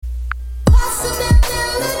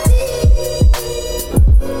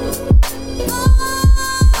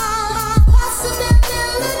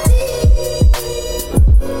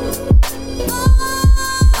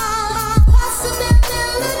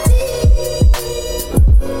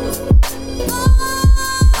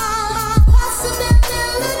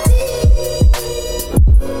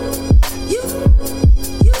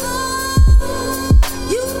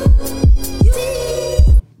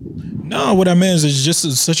what I meant is it's just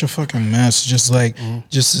such a fucking mess. Just like,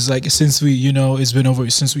 just as like since we, you know, it's been over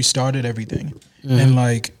since we started everything, and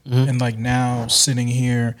like, and like now sitting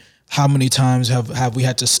here, how many times have we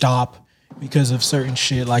had to stop because of certain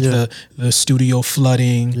shit, like the studio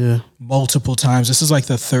flooding multiple times. This is like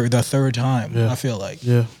the third time. I feel like,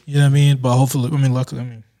 you know what I mean. But hopefully, I mean, luckily, I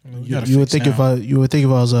mean you would think if I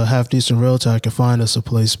was a half decent realtor, I could find us a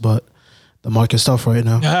place, but the market's tough right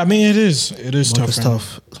now. I mean, it is tough. Right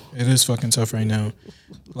tough. Now. It is fucking tough right now.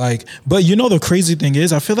 Like, but you know, the crazy thing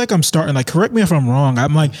is, I feel like I'm starting. Like, correct me if I'm wrong.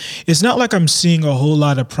 I'm like, it's not like I'm seeing a whole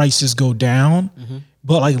lot of prices go down,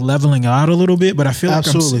 but like leveling out a little bit. But I feel like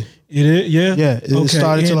absolutely. It is, yeah. Yeah, it's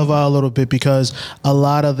starting to level out a little bit because a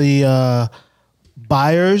lot of the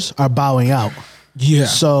buyers are bowing out. Yeah.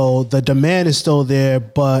 So the demand is still there,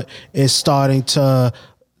 but it's starting to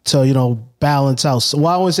you know, balance out. So, well,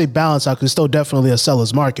 I wouldn't say balance out because it's still definitely a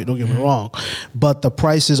seller's market. Don't get me wrong, but the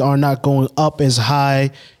prices are not going up as high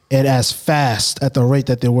and as fast at the rate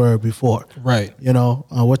that they were before. Right. You know,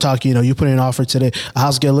 we're talking. You know, you put in an offer today. A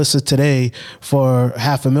house get listed today for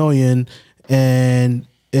 $500,000 and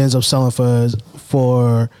it ends up selling for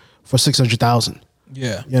 600,000.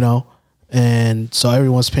 Yeah. You know, and so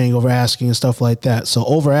everyone's paying over asking and stuff like that. So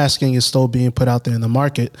over asking is still being put out there in the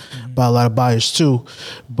market by a lot of buyers too.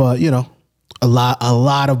 But you know, a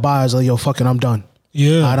lot of buyers are like, yo, fuck it, I'm done.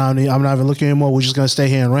 Yeah. I'm not even looking anymore. We're just gonna stay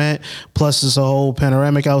here and rent. Plus, it's a whole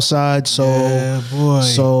panoramic outside. So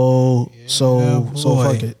so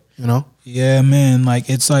fuck it. You know. Yeah, man. Like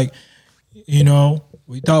it's like, you know,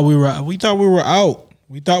 we thought we were out. We thought we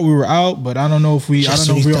were out, but I don't know if we. I don't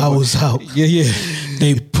know if we was out. Yeah, yeah.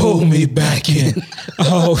 They pulled me back in.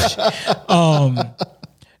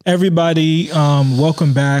 Everybody,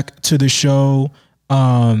 welcome back to the show.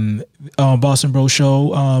 Boston Bro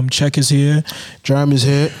Show. Check is here. Jerm is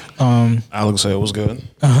here. Alex said it was good.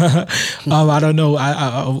 I don't know.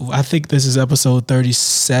 I think this is episode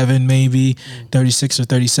 37, maybe 36 or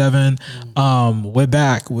 37. We're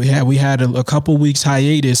back. We had a couple weeks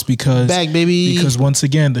hiatus because once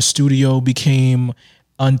again the studio became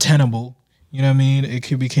untenable. You know what I mean?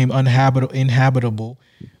 It became inhabitable.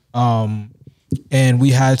 And we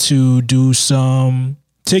had to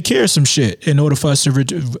take care of some shit in order for us to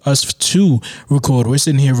record. We're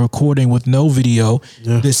sitting here recording with no video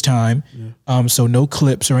this time. So no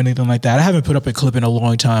clips or anything like that. I haven't put up a clip in a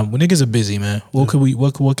long time. When niggas are busy, man. What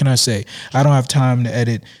can I say? I don't have time to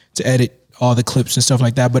edit all the clips and stuff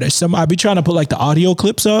like that. But I be trying to put like the audio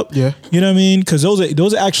clips up. Yeah. You know what I mean? Cause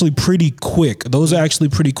those are actually pretty quick. Those are actually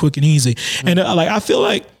pretty quick and easy. And like, I feel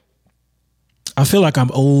like I'm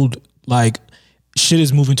old. Like, shit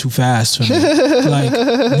is moving too fast for me. Like, you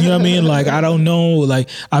know what I mean? Like, I don't know. Like,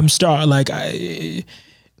 I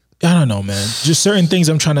don't know, man. Just certain things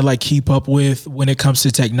I'm trying to like keep up with when it comes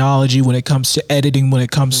to technology, when it comes to editing, when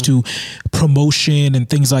it comes to promotion and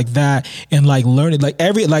things like that, and like learning. Like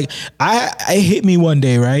I hit me one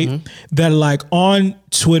day, right? That like on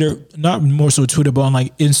Twitter, not more so Twitter, but on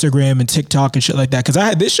like Instagram and TikTok and shit like that.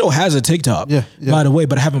 Because this show has a TikTok, by the way,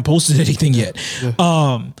 but I haven't posted anything yet.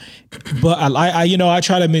 But I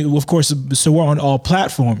try to make, of course, so we're on all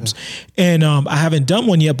platforms, and I haven't done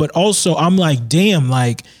one yet. But also, I'm like, damn,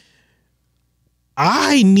 like,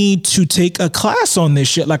 I need to take a class on this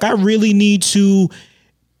shit. Like, I really need to.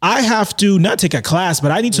 I have to not take a class,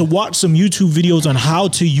 but I need to watch some YouTube videos on how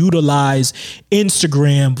to utilize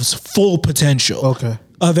Instagram's full potential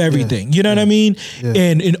of everything. You know what I mean?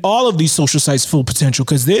 And in all of these social sites, full potential,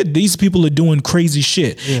 because these people are doing crazy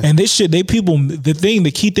shit. And this shit,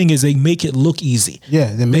 the key thing is they make it look easy.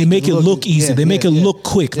 Yeah, they make it look easy. They make it look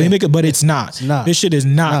quick. They make it, but it's not. This shit is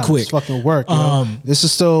not quick. It's fucking work. This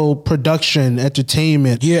is still production,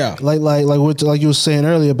 entertainment. Yeah, like you were saying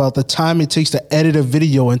earlier about the time it takes to edit a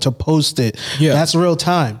video and to post it. Yeah, that's real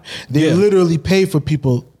time. They literally pay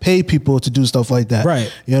people to do stuff like that.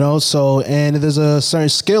 Right. You know, so, and there's a certain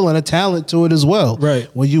skill and a talent to it as well. Right.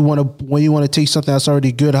 When you want to take something that's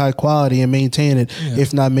already good, high quality, and maintain it,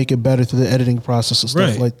 if not make it better through the editing process and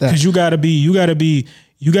stuff like that. Because you gotta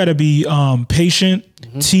be patient,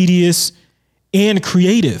 tedious, and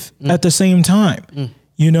creative at the same time.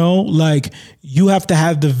 You know, like you have to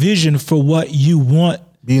have the vision for what you want.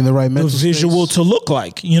 Be in the right mental visual space. To look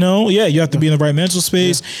like, you know? Yeah, you have to be in the right mental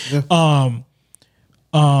space. It's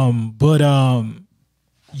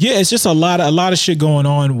just a lot of shit going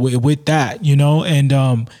on with that, you know, and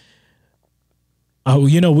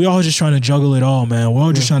we're all just trying to juggle it all, man. We're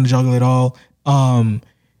all just trying to juggle it all. I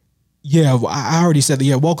already said that.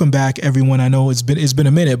 Yeah, welcome back, everyone. I know it's been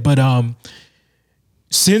a minute, but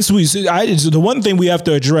the one thing we have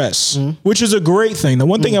to address, which is a great thing. The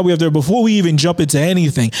one thing that we have to, before we even jump into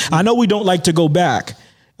anything, I know we don't like to go back.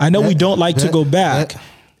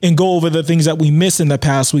 And go over the things that we missed in the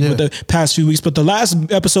past week, with the past few weeks. But the last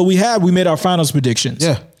episode we made our finals predictions.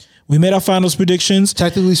 Yeah. We made our finals predictions.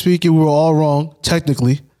 Technically speaking, we were all wrong.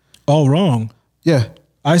 Technically. All wrong? Yeah.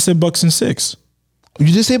 I said Bucks and 6. You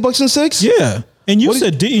just say Bucks and 6? Yeah. And you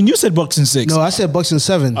said Bucks and 6. No, I said Bucks and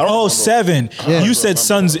 7. Oh, 7. Yeah. You said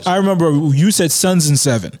Suns. I remember you said Suns and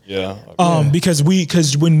 7. Yeah. Because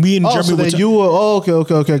when we in Germany, so that you were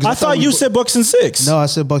okay. I thought you said Bucks and 6. No, I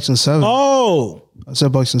said Bucks and 7. Oh. I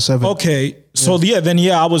said Bucks and 7. Okay. So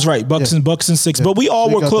I was right. Bucks and 6. Yeah. But we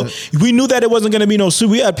all were close. We knew that it wasn't going to be no suit.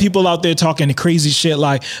 We had people out there talking crazy shit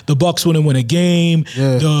like the Bucks wouldn't win a game.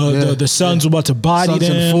 The Suns were about to body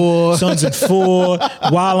them. Suns in 4.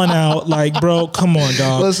 Wilding out. Like, bro, come on,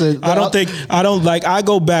 dog. Listen, I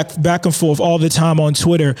go back and forth all the time on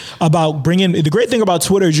Twitter about the great thing about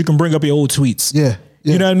Twitter is you can bring up your old tweets. Yeah.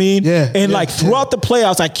 You know what I mean? Yeah. And throughout the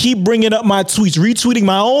playoffs, I keep bringing up my tweets, retweeting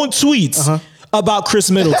my own tweets about Chris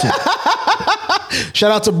Middleton. Shout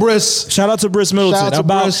out to Briss. Middleton.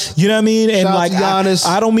 Briss. You know what I mean? And shout out to Giannis.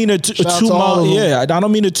 I don't mean to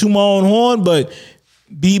toot my own horn, but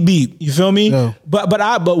beep. You feel me? No. But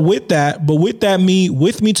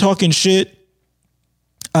with me talking shit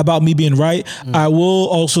about me being right, I will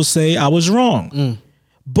also say I was wrong.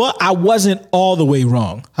 But I wasn't all the way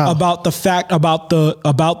wrong about the fact about the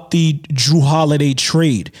Jrue Holiday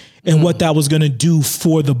trade and what that was going to do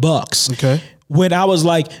for the Bucks. Okay. When I was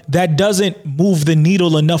like, that doesn't move the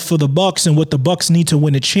needle enough for the Bucks and what the Bucks need to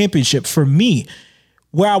win a championship. For me,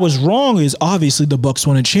 where I was wrong is obviously the Bucks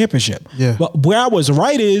won a championship. Yeah. But where I was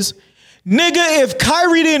right is, nigga, if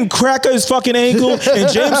Kyrie didn't crack his fucking ankle and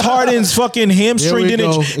James Harden's fucking hamstring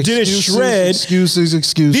didn't shred,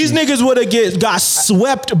 excuses. These niggas would have got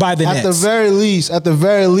swept by the Nets. At the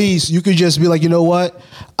very least, you could just be like, you know what?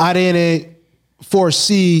 I didn't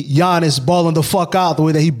foresee Giannis balling the fuck out the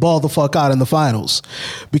way that he balled the fuck out in the finals.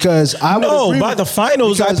 Because I would by the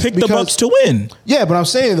finals, I picked the Bucks to win. Yeah, but I'm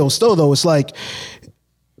saying though, it's like,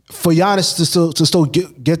 for Giannis to still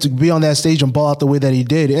get to be on that stage and ball out the way that he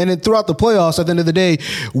did. And then throughout the playoffs, at the end of the day,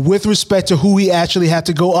 with respect to who he actually had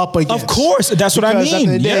to go up against. Of course, that's what I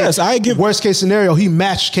mean. Yes, I give. Worst case scenario, he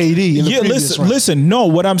matched KD in the previous round. Listen, no,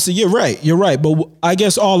 what I'm saying, you're right. But I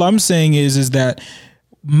guess all I'm saying is that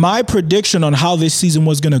my prediction on how this season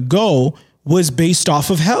was going to go was based off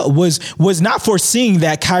of was not foreseeing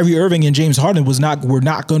that Kyrie Irving and James Harden were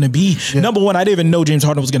not going to be number one. I didn't even know James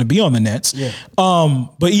Harden was going to be on the Nets. Yeah.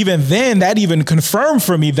 But even then, that even confirmed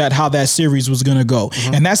for me that how that series was going to go,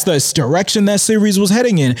 and that's the direction that series was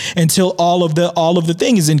heading in until all of the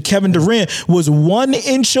things. And Kevin Durant was 1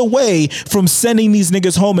 inch away from sending these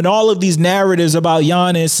niggas home, and all of these narratives about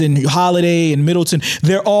Giannis and Holiday and Middleton,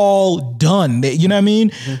 they're all done. You know what I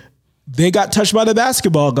mean? They got touched by the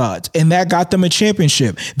basketball gods, and that got them a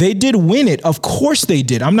championship. They did win it, of course they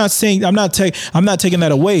did. I'm not taking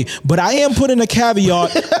that away, but I am putting a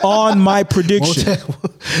caveat on my prediction.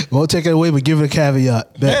 Won't take it away, but give it a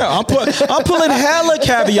caveat. Yeah, I'm pulling hella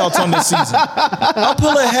caveats on this season. I'm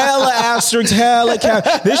pulling hella asterisks,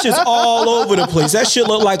 This shit's all over the place. That shit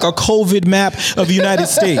look like a COVID map of the United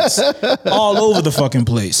States, all over the fucking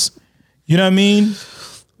place. You know what I mean?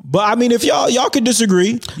 But I mean, if y'all could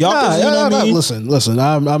disagree, Listen.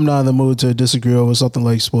 I'm not in the mood to disagree over something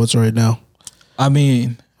like sports right now. I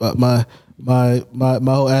mean, but my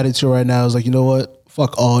whole attitude right now is like, you know what?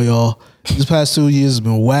 Fuck all y'all. This past 2 years has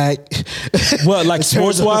been whack. What, like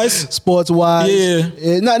sports wise? Sports wise,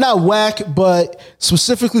 yeah. Not whack, but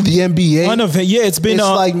specifically the NBA. It's been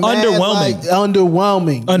underwhelming.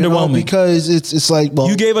 Underwhelming because it's like, well,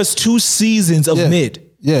 you gave us 2 seasons of mid.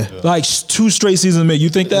 Yeah. Like 2 straight seasons of mid. You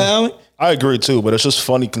think that, Allen? I agree too, but it's just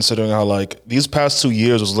funny considering how like these past 2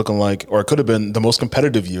 years was looking like, or it could have been the most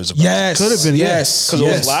competitive years of basketball. Yes, could have been. Yes, because it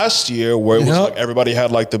was last year where it was like everybody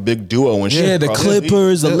had like the big duo and shit. Yeah, the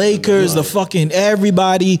Clippers, the Lakers, the fucking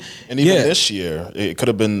everybody. And even this year, it could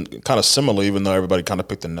have been kind of similar, even though everybody kind of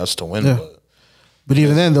picked the Nets to win. Yeah. But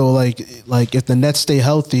even then, though, like if the Nets stay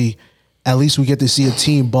healthy, at least we get to see a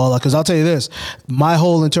team ball out. Because I'll tell you this, my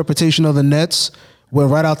whole interpretation of the Nets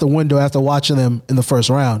went right out the window after watching them in the first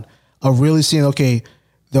round. Of really seeing, okay,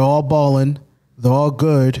 they're all balling, they're all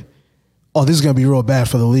good. Oh, this is gonna be real bad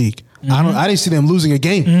for the league. I didn't see them losing a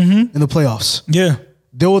game in the playoffs. Yeah,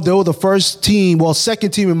 they were the first team, second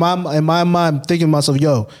team in my mind, thinking to myself,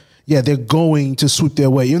 yo, they're going to sweep their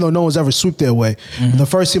way, even though no one's ever swept their way. The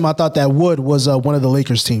first team I thought that would was one of the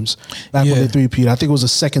Lakers teams back when they three-peat. I think it was the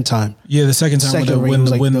second time. Yeah, the second time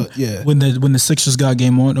when the Sixers got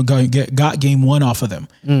game one got game one off of them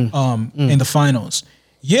in the finals.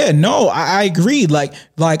 Yeah, no, I agree. Like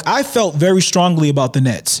I felt very strongly about the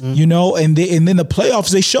Nets, you know, and then the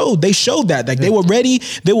playoffs they showed that like they were ready.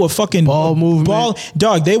 They were fucking ball movement,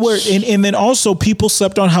 dog. They were, and then also people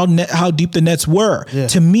slept on how deep the Nets were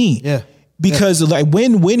to me. Yeah. Because like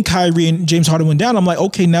when Kyrie and James Harden went down, I'm like,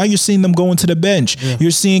 okay, now you're seeing them going to the bench. Yeah. You're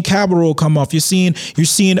seeing Cabral come off. You're seeing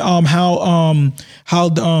how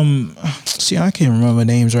see, I can't remember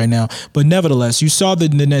names right now, but nevertheless, you saw the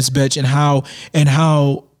Nets bench and how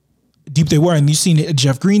deep they were, and you seen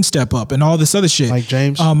Jeff Green step up and all this other shit. Mike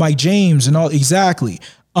James and all exactly.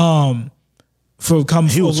 He was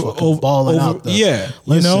balling out. Yeah,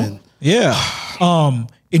 listen. You know, yeah.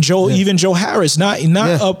 And even Joe Harris, not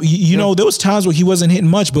up. You know, there was times where he wasn't hitting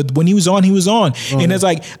much, but when he was on, he was on. And it's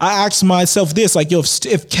like I asked myself this: like, yo,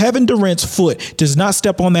 if Kevin Durant's foot does not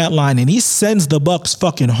step on that line and he sends the Bucks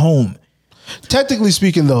fucking home. Technically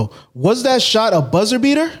speaking, though, was that shot a buzzer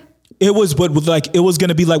beater? It was, but with like it was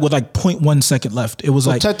gonna be like with like 0.1 second left. It was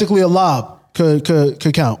so like technically a lob could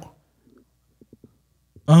count.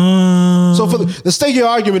 So for the stake of your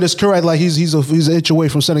argument is correct. Like he's an inch away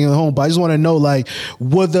from sending it home. But I just want to know, like,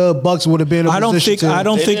 would the Bucks would have been? I don't think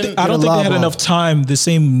they had enough time. The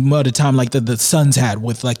same amount of time like the Suns had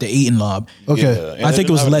with like the Ayton lob. Okay, I think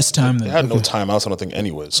it was less time. They had no timeouts. I don't think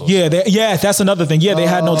anyway. So that's another thing. Yeah, they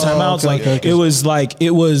had no timeouts.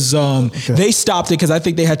 It was they stopped it because I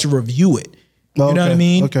think they had to review it. You know what I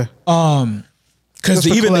mean? Okay. Because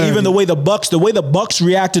even the way the Bucks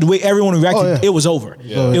reacted, the way everyone reacted, it was over.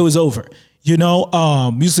 Yeah. It was over. You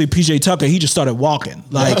know, usually PJ Tucker, he just started walking.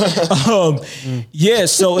 Like, so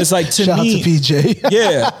it's like Shout out to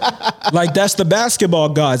PJ. like that's the basketball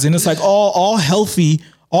gods, and it's like all healthy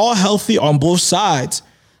on both sides.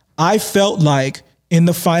 I felt like in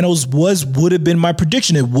the finals would have been my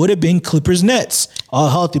prediction. It would have been Clippers Nets. All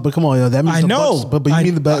healthy, but come on, yo, that means I know. Bucks, but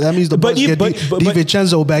you mean that means the Bucks get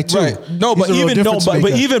DiVincenzo back too. Right. No, but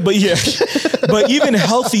even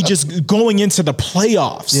healthy, just going into the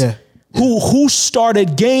playoffs. Yeah. Who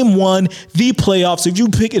started game one, the playoffs?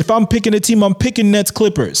 If I'm picking a team, I'm picking Nets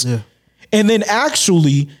Clippers. Yeah. And then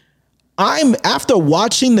actually, after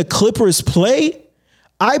watching the Clippers play,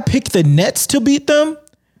 I picked the Nets to beat them.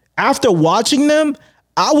 After watching them,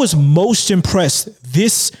 I was most impressed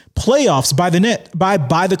this playoffs by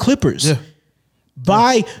the Clippers. Yeah.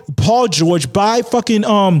 By Paul George, by fucking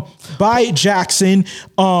by Jackson,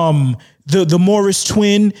 the Morris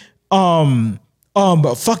twin,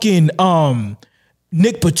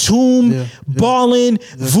 Nick Batum, Ballin,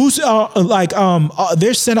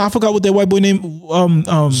 their center, I forgot what their white boy name,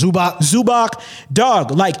 Zubac,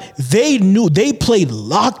 dog. Like they played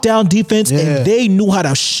lockdown defense and they knew how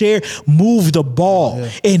to move the ball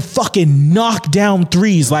and fucking knock down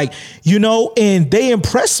threes. Like, you know, and they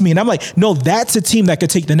impressed me. And I'm like, no, that's a team that could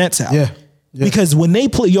take the Nets out. Yeah. Because when they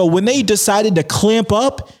when they decided to clamp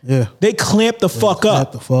up, they clamped the fuck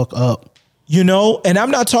up. You know, and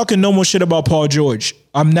I'm not talking no more shit about Paul George.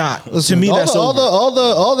 I'm not. Listen, to me, that's all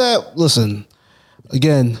that. Listen,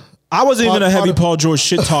 again, I wasn't even a heavy Paul George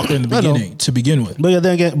shit talker in the beginning to begin with. But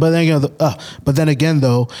then again,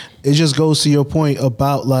 though, it just goes to your point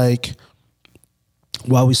about like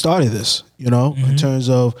why we started this. You know, in terms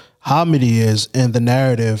of how many is and the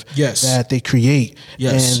narrative that they create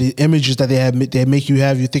and the images that they make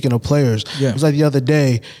you thinking of players. Yeah. It was like the other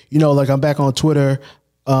day, you know, like I'm back on Twitter.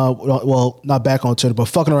 Well, not back on Twitter, but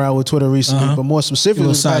fucking around with Twitter recently. But more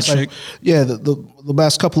specifically, the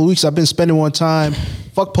last couple of weeks, I've been spending more time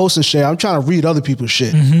posting shit. I'm trying to read other people's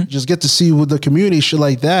shit, just get to see with the community shit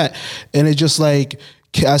like that. And it just like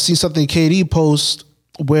I see something KD post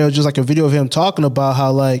where just like a video of him talking about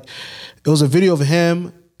how like it was a video of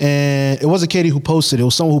him. And it wasn't KD who posted it. It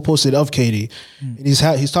was someone who posted of KD. And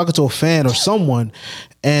he's talking to a fan or someone.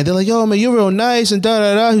 And they're like, yo, man, you're real nice. And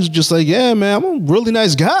da-da-da. He's just like, yeah, man, I'm a really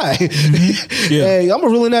nice guy. Hey, I'm a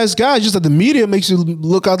really nice guy. Just that the media makes you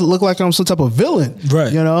look like I'm some type of villain.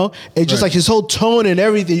 Right. You know? And just like his whole tone and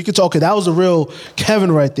everything, you could talk, that was a real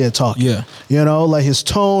Kevin right there talking. Yeah. You know? Like his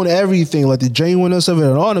tone, everything, like the genuineness of it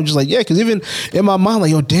and all. And I'm just like, yeah, because even in my mind,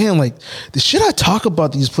 like, yo, damn, like the shit I talk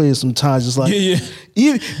about these players sometimes is like,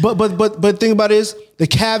 But thing about it is, the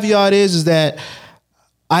caveat is that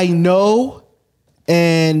I know,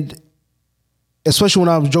 and especially when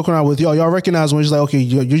I was joking around with y'all recognize when it's like, okay,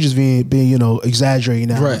 you're just being you know, exaggerating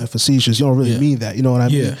now and facetious. You don't really mean that. You know what I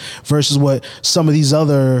mean? Versus what some of these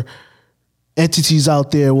other entities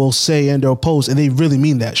out there will say and they'll post, and they really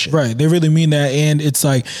mean that shit. Right. They really mean that. And it's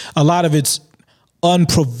like a lot of it's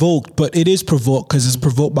unprovoked, but it is provoked because it's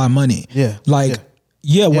provoked by money. Yeah. Like,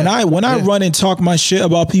 when I run and talk my shit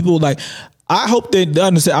about people, like, I hope they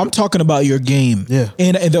understand. I'm talking about your game. Yeah.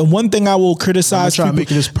 And the one thing I will criticize I'm trying to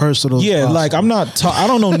make it as personal. Yeah. Like I'm not, I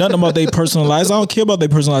don't know nothing about their personal lives. I don't care about their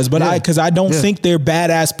personal lives, but because I don't think they're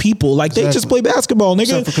badass people. Like they just play basketball,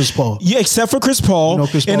 nigga. Except for Chris Paul. Yeah. Except for Chris Paul.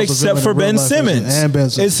 And except for Ben Simmons. And Ben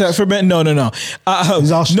Simmons. Except for Ben. No.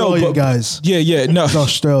 He's Australian, guys. Yeah. No. He's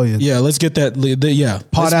Australian. Yeah. Let's get that. Yeah.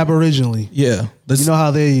 Part Aboriginally. Yeah. You know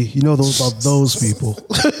how those people.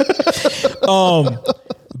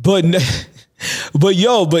 But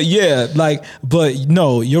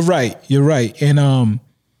no, you're right. And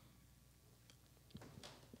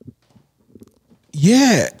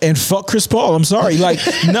and fuck Chris Paul. I'm sorry. I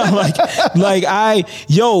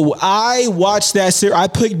watched that series. I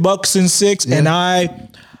picked Bucks in 6 and you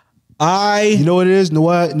know what it is? Know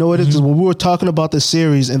what it is? 'Cause when we were talking about the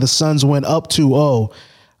series and the Suns went up 2-0,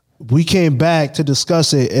 we came back to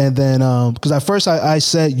discuss it, and then because at first I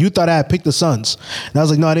said you thought I had picked the Suns, and I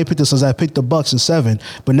was like, no, I didn't pick the Suns. I picked the Bucks in 7.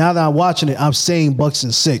 But now that I'm watching it, I'm saying Bucks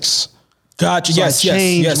in 6. Gotcha. So Yes. You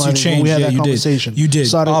changed. We had that you conversation. You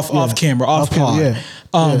did. Off camera, off pod.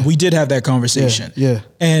 We did have that conversation. Yeah.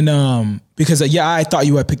 And because I thought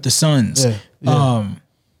you had picked the Suns. Yeah. You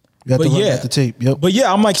have to run back the tape. Yep. But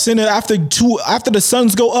I'm like sitting there after the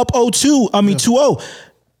Suns go up 2-0.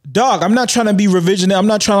 Dog, I'm not trying to be revisionist. I'm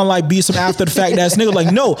not trying to like be some after the fact ass nigga.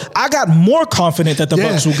 Like, no, I got more confident that the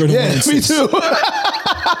Bucks were going to win. Me too.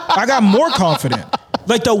 I got more confident.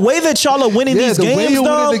 Like the way that y'all are winning these games, way you're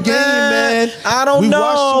dog, winning the game, man. I don't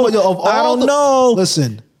know. I don't know.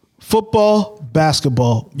 Listen, football,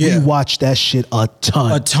 basketball, we watch that shit a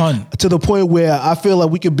ton. To the point where I feel like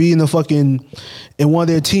we could be in one of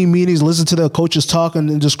their team meetings, listen to the coaches talk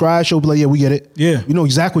and describe show, be like, yeah, we get it. Yeah. We know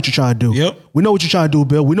exactly what you're trying to do. Yep. We know what you're trying to do,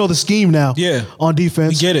 Bill. We know the scheme now. Yeah. On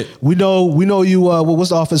defense. We get it. We know you, what's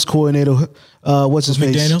the offense coordinator? What's his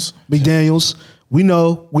face? McDaniels. We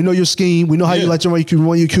know your scheme. We know how you like to run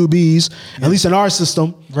your QBs, at least in our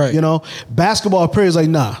system. Right. Basketball players like,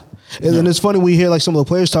 nah. And it's funny we hear like some of the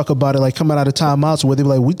players talk about it, like coming out of timeouts where they be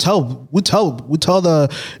like, we tell the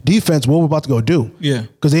defense what we're about to go do. Yeah.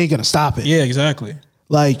 Because they ain't gonna stop it. Yeah, exactly.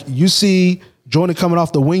 Like you see Jordan coming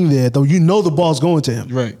off the wing there, though the ball's going to him.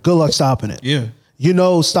 Right. Good luck stopping it. Yeah.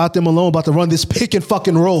 Stockton Malone about to run this pick and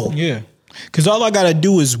fucking roll. Yeah. Because all I got to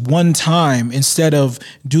do is one time, instead of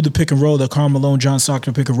do the pick and roll, the Karl Malone, John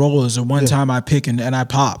Stockton pick and roll, is the one time I pick and I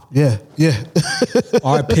pop. Yeah.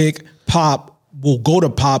 Or I pick, pop, we'll go to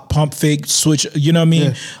pop, pump, fake, switch, you know what I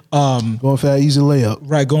mean? Yeah. Going for that easy layup.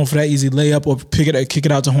 Right, going for that easy layup or kick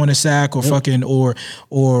it out to Hornet sack or fucking, or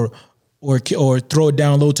throw it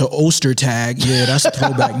down low to Oster tag. Yeah, that's a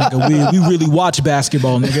throwback, nigga. We really watch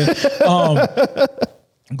basketball, nigga.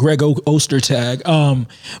 Greg Oster tag.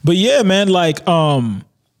 But yeah, man, like,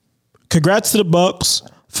 congrats to the Bucks.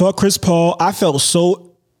 Fuck Chris Paul. I felt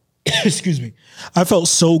so, excuse me. I felt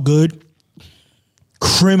so good.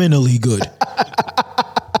 Criminally good.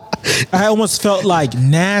 I almost felt like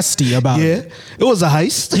nasty about it. Yeah, it was a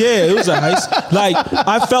heist. Yeah, it was a heist. Like,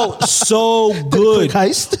 I felt so good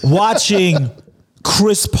watching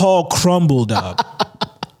Chris Paul crumble, dog.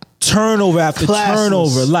 Turnover after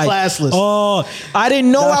turnover. Like, classless. Oh, I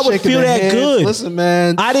didn't know I would feel that good. Listen,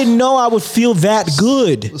 man. I didn't know I would feel that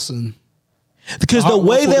good. Listen. Because the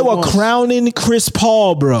way they were crowning Chris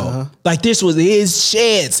Paul, bro, like this was his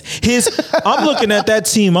chance. I'm looking at that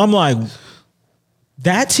team. I'm like,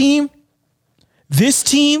 that team, this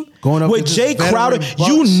team going up with Jay Crowder.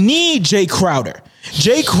 You need Jay Crowder.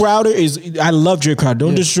 Jay Crowder I love Jay Crowder.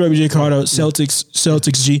 Don't disrespect Jay Crowder.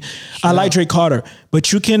 Celtics G. I like Jay Crowder,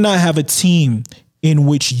 but you cannot have a team in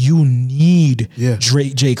which you need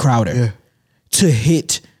Jay Crowder to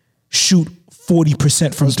shoot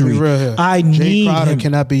 40% from three. I need Jay Crowder him.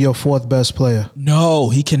 Cannot be your fourth best player. No,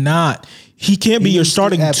 he cannot. He can't be your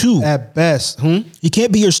starting two. At best. He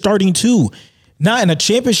can't be your starting two. Not in a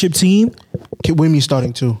championship team. When you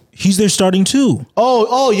starting two? He's their starting two.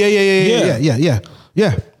 Oh, yeah.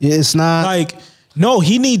 It's not like, no,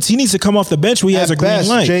 he needs to come off the bench where he has a green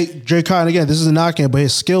light. Jay Crowder, again, this is a knock in, but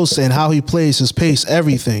his skill set and how he plays, his pace,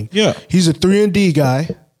 everything. Yeah. He's a 3-and-D guy,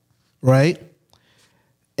 right?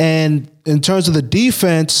 And in terms of the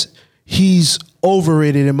defense, he's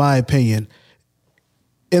overrated in my opinion.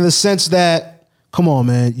 In the sense that, come on,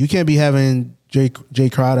 man, you can't be having Jay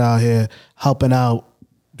Crowder out here helping out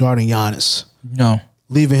guarding Giannis. No.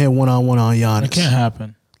 Leaving him one-on-one on Giannis. It can't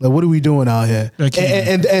happen. Like, what are we doing out here?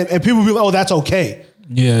 And people be like, oh, that's okay.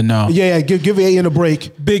 Yeah, no. Yeah, give Ayton a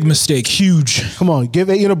break. Big mistake. Huge. Come on, give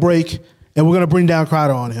Ayton a break, and we're gonna bring down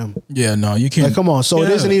Crowder on him. Yeah, no, you can't. Like, come on. So it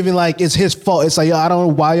isn't even like it's his fault. It's like, yo, I don't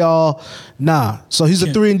know why y'all. Nah. So he's a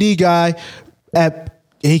 3-and-D guy.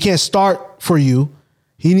 He can't start for you.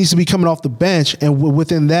 He needs to be coming off the bench, and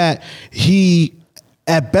within that, he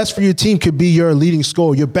at best for your team could be your leading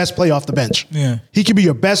scorer, your best player off the bench. Yeah, he could be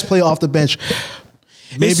your best player off the bench.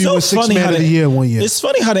 Maybe so with 6 man of the year one year. It's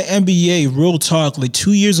funny how the NBA, real talk, like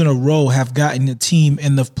 2 years in a row, have gotten a team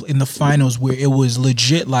in the finals where it was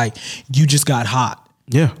legit like you just got hot.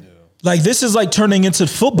 Yeah. Like this is like turning into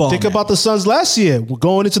football. Think about the Suns last year. We're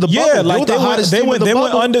going into the bubble. Yeah, like they went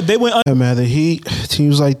under. Yeah, man, the Heat,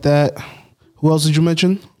 teams like that. Who else did you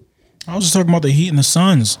mention? I was just talking about the Heat and the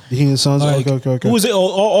Suns. The Heat and the Suns. Like, okay. Who was it?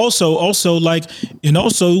 Also, like, and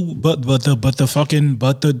also, but the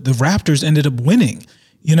Raptors ended up winning.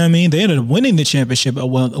 You know what I mean? They ended up winning the championship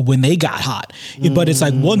when they got hot. But it's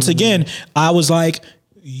like, once again, I was like,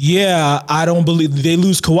 yeah, I don't believe they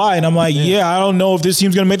lose Kawhi. And I'm like, yeah, I don't know if this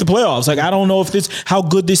team's going to make the playoffs. Like, I don't know how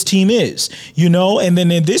good this team is, you know? And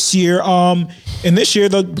then in this year, the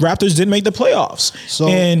Raptors didn't make the playoffs. So,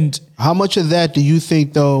 and how much of that do you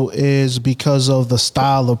think, though, is because of the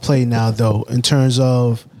style of play now, though, in terms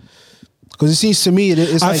of, because it seems to me,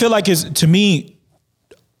 it's I feel like I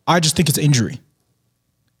just think it's injury.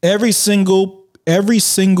 Every single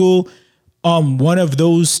one of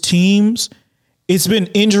those teams, it's been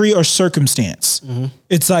injury or circumstance. Mm-hmm.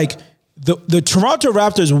 It's like the Toronto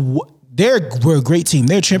Raptors, we're a great team.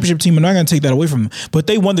 They're a championship team. I'm not going to take that away from them. But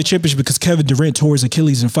they won the championship because Kevin Durant tore his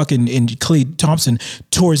Achilles and Klay Thompson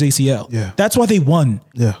tore his ACL. Yeah. That's why they won.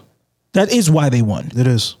 Yeah. That is why they won. It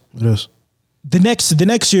is. The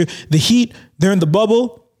next year, the Heat, they're in the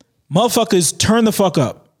bubble. Motherfuckers turn the fuck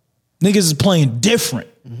up. Niggas is playing different.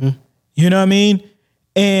 Mm-hmm. You know what I mean?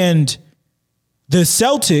 And the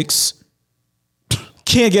Celtics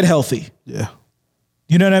can't get healthy. Yeah.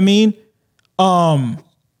 You know what I mean?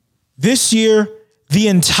 This year, the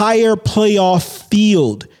entire playoff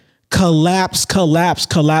field collapse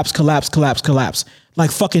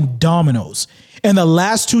like fucking dominoes. And the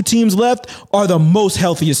last two teams left are the most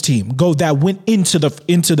healthiest team that went into the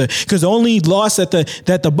because the only loss that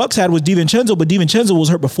the Bucks had was DiVincenzo, but DiVincenzo was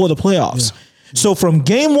hurt before the playoffs. Yeah. So from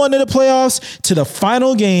game one of the playoffs to the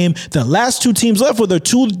final game, the last two teams left were the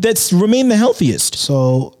two that remain the healthiest.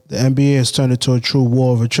 So the NBA has turned into a true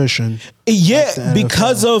war of attrition. Yeah,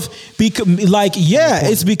 it's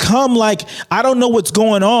become like, I don't know what's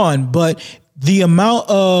going on, but the amount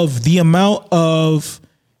of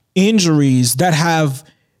injuries that have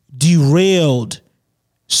derailed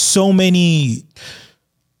so many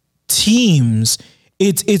teams,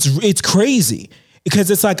 it's crazy.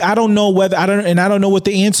 Because it's like, I don't know what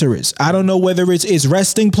the answer is. I don't know whether it's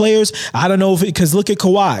resting players. I don't know because look at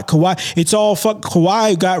Kawhi.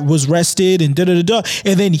 Kawhi was rested and da-da-da-da.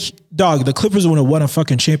 And then, the Clippers would have won a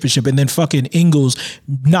fucking championship, and then fucking Ingles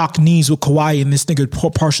knocked knees with Kawhi, and this nigga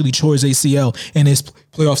partially tore his ACL, and his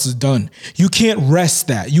playoffs is done. You can't rest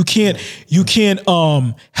that. You can't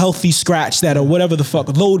healthy scratch that or whatever the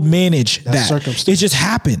fuck, load manage that. It just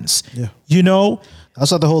happens. Yeah. You know?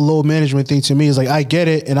 That's like the whole load management thing to me is like, I get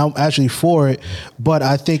it and I'm actually for it, but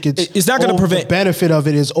I think it's not going to prevent. The benefit of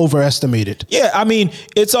it is overestimated. Yeah. I mean,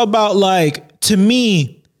 it's about like, to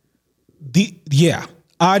me,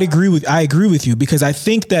 I agree with you because I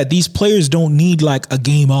think that these players don't need like a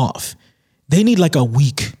game off. They need like a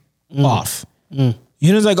week off. You know,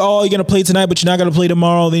 it's like, oh, you're going to play tonight, but you're not going to play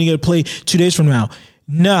tomorrow. Then you're going to play 2 days from now.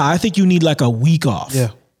 Nah, I think you need like a week off.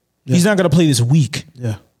 Yeah. He's not going to play this week.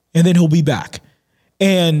 Yeah. And then he'll be back.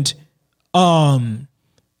 And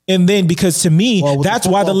then because to me, that's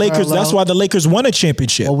why the Lakers won a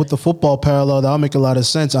championship. Well, with the football parallel, that'll make a lot of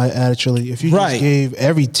sense. If you just gave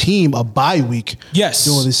every team a bye week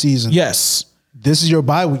during the season. Yes. This is your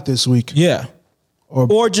bye week this week. Yeah. Or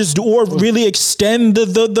really extend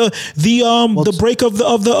the break of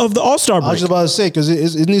the All-Star break. I was just about to say, because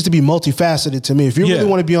it needs to be multifaceted to me. If you really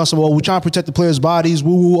want to be on some, we're trying to protect the players' bodies,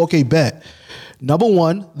 okay, bet. Number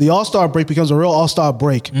one, the All-Star break becomes a real All-Star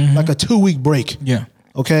break, like a 2-week break. Yeah.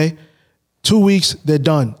 Okay? 2 weeks, they're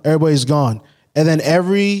done. Everybody's gone. And then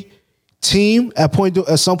every team at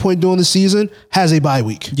some point during the season has a bye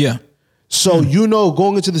week. Yeah. So,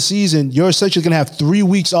 going into the season, you're essentially going to have 3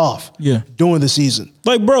 weeks off during the season.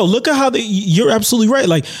 Like, bro, look at how you're absolutely right.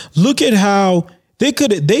 Like, look at how they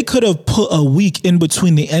could have put a week in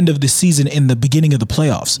between the end of the season and the beginning of the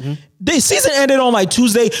playoffs. Mm-hmm. The season ended on like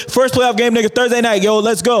Tuesday, first playoff game, nigga, Thursday night, yo,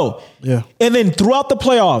 let's go. Yeah. And then throughout the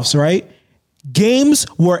playoffs, right? Games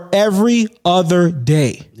were every other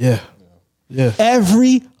day. Yeah. Yeah.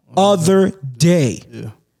 Every other day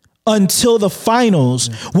until the finals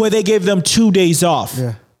where they gave them 2 days off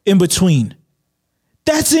in between.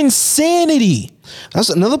 That's insanity. That's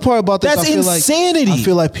another part about this. That's insanity. I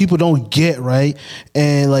feel like people don't get, right?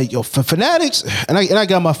 And like, yo, for Fanatics, and I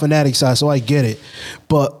got my Fanatic side, so I get it.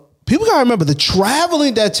 But people gotta remember the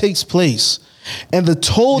traveling that takes place and the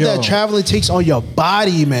toll that traveling takes on your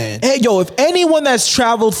body, man. Hey, yo, if anyone that's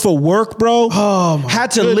traveled for work, bro,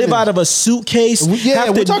 had to live out of a suitcase.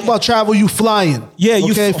 We're talking about travel, you flying. Yeah,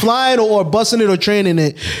 you flying or busing it or training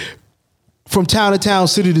it from town to town,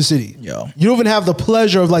 city to city. Yo. You don't even have the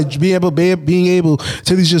pleasure of like being able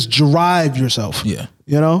to at least just drive yourself. Yeah.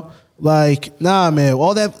 You know? Like, nah, man,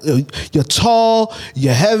 all that, you're tall,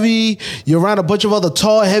 you're heavy, you're around a bunch of other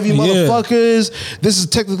tall, heavy motherfuckers. This is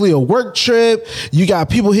technically a work trip. You got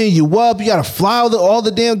people hitting you up. You got to fly all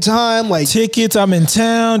the damn time. Like tickets, I'm in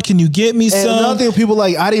town. Can you get me some? Another thing people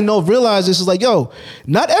like, I didn't realize this is like, yo,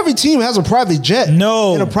 not every team has a private jet.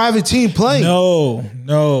 No. And a private team plane.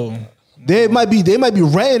 No. They might be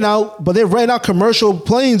renting out, but they're renting out commercial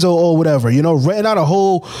planes or whatever, you know, renting out a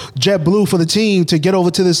whole JetBlue for the team to get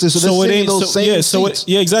over to this. So it ain't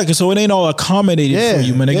exactly. So it ain't all accommodated for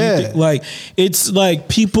you, man. Like it's like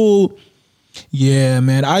people,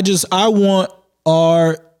 man. I want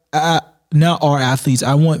not our athletes.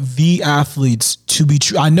 I want the athletes to be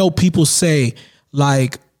true. I know people say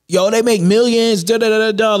like, yo, they make millions,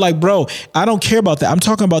 Like, bro, I don't care about that. I'm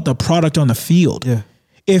talking about the product on the field. Yeah.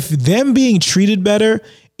 If them being treated better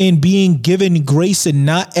and being given grace and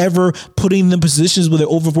not ever putting them in positions where they're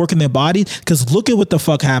overworking their body, because look at what the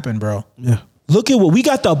fuck happened, bro. Yeah. Look at what we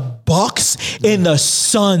got: the Bucks and the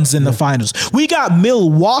Suns in the finals. We got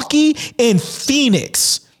Milwaukee and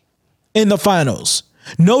Phoenix in the finals.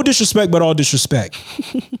 No disrespect, but all disrespect.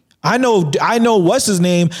 I know what's his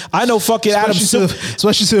name. I know fucking Adam Silver.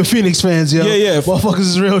 Especially to the Phoenix fans, yo. Yeah. Motherfuckers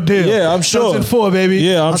is real deal. Yeah, I'm sure. 2004, baby.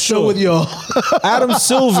 Yeah, I'm sure with y'all. Adam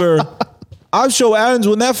Silver. I'm sure Adams,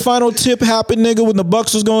 when that final tip happened, nigga, when the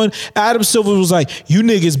Bucks was going, Adam Silver was like, you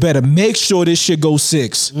niggas better make sure this shit goes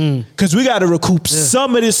 6. Because we got to recoup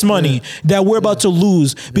some of this money that we're about to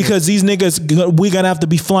lose because these niggas, we're going to have to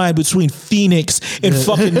be flying between Phoenix and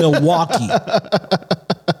fucking Milwaukee.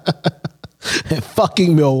 And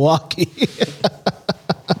fucking Milwaukee.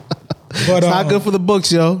 But it's not good for the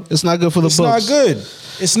books, yo. It's not good for the books. It's not good.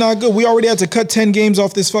 It's not good. We already had to cut 10 games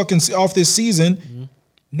off this season. Mm-hmm.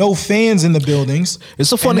 No fans in the buildings.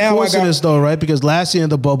 It's a funny coincidence though, right? Because last year in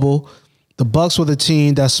the bubble, the Bucks were the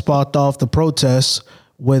team that sparked off the protests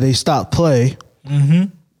where they stopped play. Mm-hmm.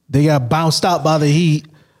 They got bounced out by the Heat.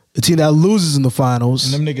 The team that loses in the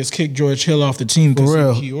finals. And them niggas kicked George Hill off the team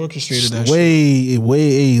because he orchestrated that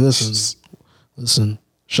shit. Listen.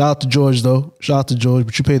 Shout out to George, though. Shout out to George,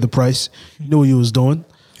 but you paid the price. You knew what you was doing.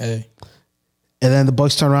 Hey. And then the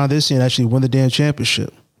Bucks turn around this year and actually win the damn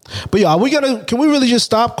championship. But yeah, can we really just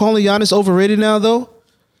stop calling Giannis overrated now, though?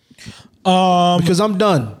 Because I'm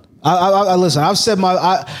done. I listen, I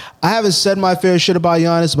haven't said my fair shit about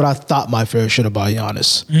Giannis, but I thought my fair shit about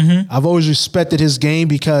Giannis. Mm-hmm. I've always respected his game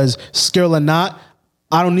because skill or not,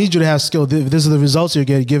 I don't need you to have skill. These are the results you're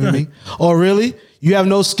giving me. Oh, really? You have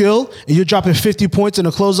no skill and you're dropping 50 points in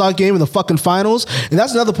a closeout game in the fucking finals? And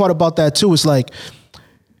that's another part about that too. It's like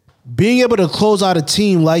being able to close out a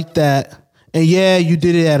team like that, and yeah, you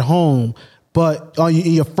did it at home, but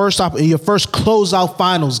in your first closeout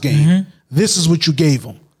finals game, this is what you gave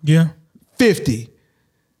them. Yeah. 50.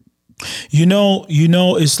 You know,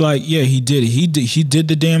 it's like, yeah, he did it. He did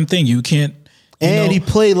the damn thing. You can't. He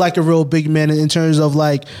played like a real big man in terms of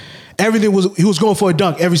like everything he was going for a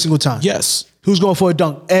dunk every single time. Yes. He was going for a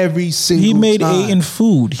dunk every single time. He made Ayton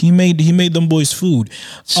food. He made them boys food.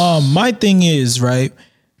 My thing is, right,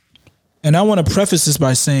 and I want to preface this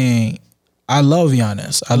by saying I love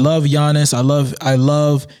Giannis. I love Giannis. I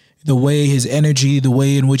love the way his energy, the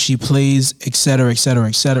way in which he plays, et cetera, et cetera,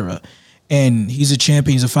 et cetera. And he's a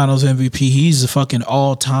champion. He's a finals MVP. He's a fucking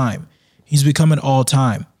all-time. He's becoming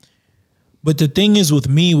all-time. But the thing is with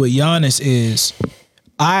me, with Giannis is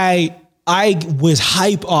I was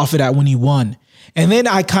hype off of that when he won. And then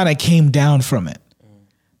I kind of came down from it.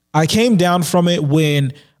 I came down from it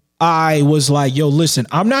when I was like, yo, listen,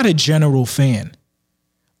 I'm not a general fan.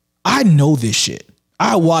 I know this shit.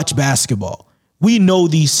 I watch basketball. We know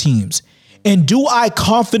these teams. And do I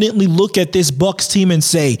confidently look at this Bucks team and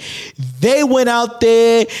say, they went out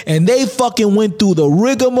there and they fucking went through the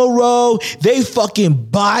rigmarole. They fucking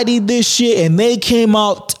bodied this shit and they came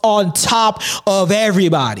out on top of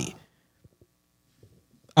everybody.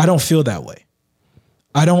 I don't feel that way.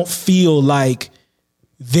 I don't feel like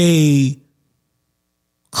they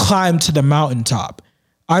climbed to the mountaintop.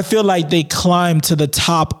 I feel like they climbed to the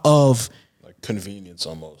top of convenience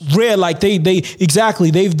almost. Rare, like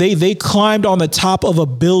they climbed on the top of a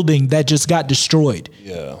building that just got destroyed.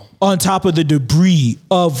 Yeah. On top of the debris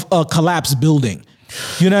of a collapsed building.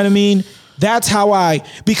 You know what I mean? That's how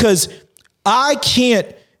because I can't,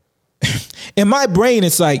 in my brain,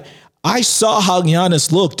 it's like, I saw how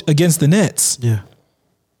Giannis looked against the Nets. Yeah.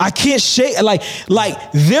 I can't shake, like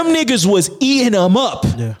them niggas was eating him up.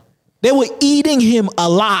 Yeah. They were eating him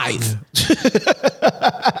alive.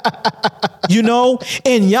 You know?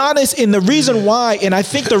 And Giannis, and the reason why, and I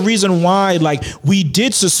think the reason why, like, we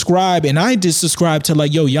did subscribe, and I did subscribe to,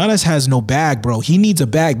 like, yo, Giannis has no bag, bro. He needs a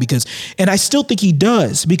bag because, and I still think he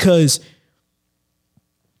does, because,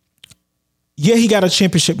 yeah, he got a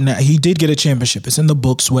championship now. He did get a championship. It's in the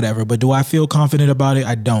books, whatever. But do I feel confident about it?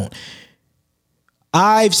 I don't.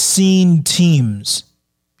 I've seen teams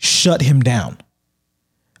shut him down.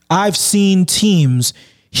 I've seen teams,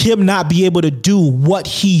 him not be able to do what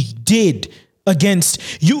he did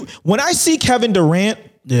against you. When I see Kevin Durant,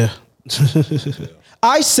 yeah,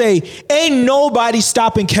 I say, ain't nobody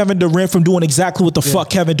stopping Kevin Durant from doing exactly what the fuck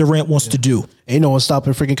Kevin Durant wants to do. Ain't no one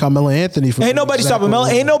stopping freaking Carmelo Anthony from Ain't nobody stopping Melo.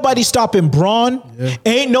 Ain't nobody stopping Braun. Yeah.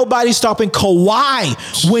 Ain't nobody stopping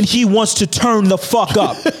Kawhi when he wants to turn the fuck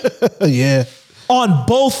up. Yeah. On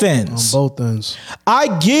both ends. On both ends.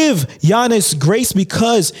 I give Giannis grace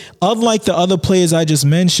because, unlike the other players I just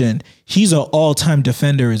mentioned, he's an all-time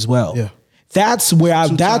defender as well. Yeah. That's where I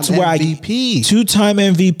MVP. Two-time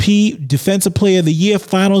MVP, Defensive Player of the Year,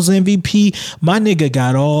 Finals MVP. My nigga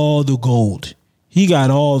got all the gold. He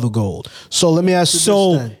got all the gold. So let me ask you this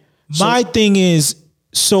then. My thing is,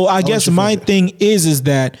 I guess my thing is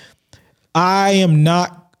that I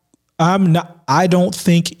don't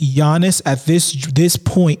think Giannis at this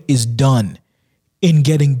point is done in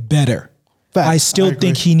getting better. Fact. I still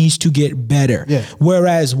think he needs to get better. Yeah.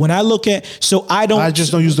 Whereas when I look at, I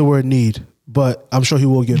just don't use the word need, but I'm sure he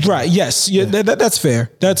will get better. Right. Yes. Yeah. That's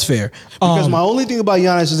fair. That's fair. Because my only thing about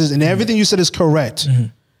Giannis is this, and everything you said is correct. Mm-hmm.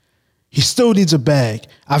 He still needs a bag.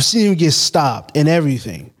 I've seen him get stopped and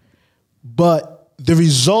everything, but the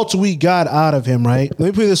results we got out of him, right? Let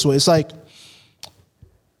me put it this way. It's like,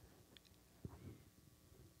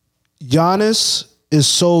 Giannis is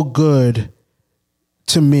so good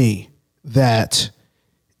to me that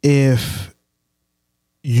if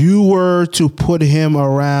you were to put him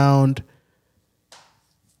around,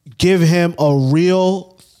 give him a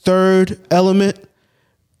real third element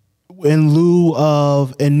in lieu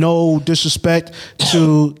of, and no disrespect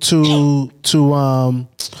to Drew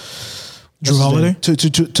Holiday,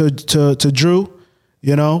 to Drew,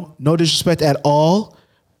 you know, no disrespect at all.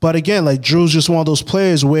 But again, like, Drew's just one of those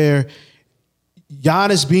players where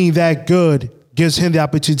Giannis being that good gives him the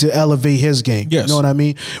opportunity to elevate his game. Yes. You know what I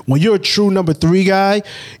mean? When you're a true number 3 guy,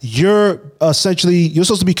 you're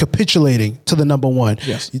supposed to be capitulating to the number 1.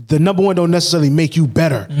 Yes. The number 1 don't necessarily make you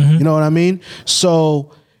better. Mm-hmm. You know what I mean?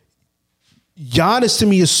 So Giannis to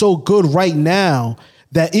me is so good right now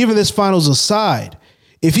that even this finals aside,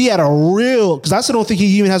 if he had a real, because I still don't think he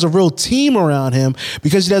even has a real team around him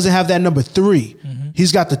because he doesn't have that number 3. Mm-hmm.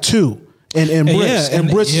 He's got the 2 and Briss. And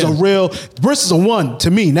Briss is Briss is a 1 to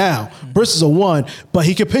me now. Mm-hmm. Briss is a 1, but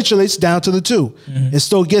he capitulates down to the 2 and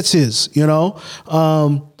still gets his, you know?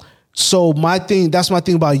 So that's my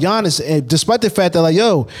thing about Giannis. And despite the fact that, like,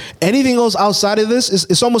 yo, anything else outside of this,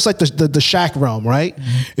 it's almost like the Shaq realm, right?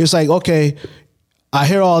 Mm-hmm. It's like, okay, I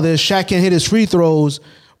hear all this. Shaq can't hit his free throws,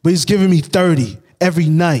 but he's giving me 30 every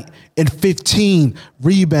night and 15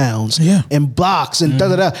 rebounds and blocks and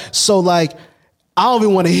da-da-da. So, like, I don't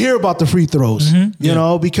even want to hear about the free throws, you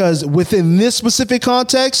know, because within this specific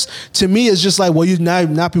context, to me, it's just like, well, you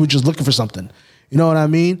now people just looking for something. You know what I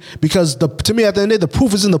mean? Because to me, at the end of the day, the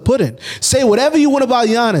proof is in the pudding. Say whatever you want about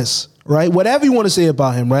Giannis, right? Whatever you want to say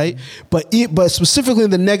about him, right? But specifically in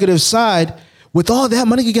the negative side, with all that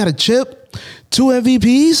money, you got a chip, 2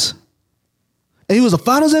 MVPs, and he was a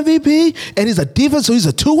Finals MVP, and he's a defense, so he's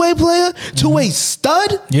a two-way player, two-way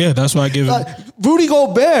stud. Yeah, that's why I give him. Rudy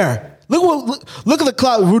Gobert. Look at the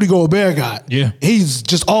clout Rudy Gobert got. Yeah. He's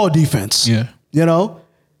just all defense. Yeah. You know?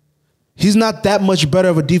 He's not that much better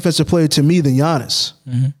of a defensive player to me than Giannis.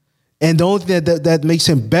 Mm-hmm. And the only thing that makes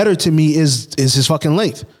him better to me is his fucking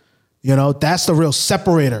length. You know, that's the real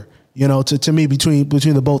separator, you know, to me between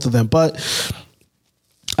the both of them. But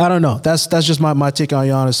I don't know. That's just my take on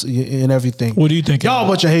Giannis and everything. What do you think? Y'all a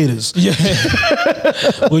bunch of haters. Yeah.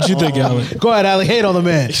 What you think, Alec? Go ahead, Alec. Hate on the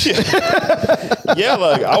man. Yeah,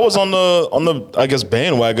 like I was on the I guess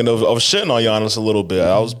bandwagon of shitting on Giannis a little bit.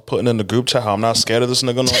 I was putting in the group chat how I'm not scared of this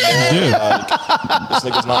nigga no more. Like, this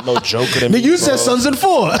nigga's not no joker to me. You said Suns in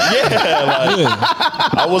 4. Yeah,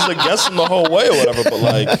 I was against him the whole way or whatever. But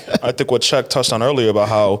like, I think what Czech touched on earlier about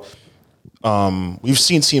how we've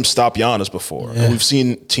seen teams stop Giannis before. Yeah. And we've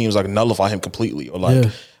seen teams like nullify him completely. Or like,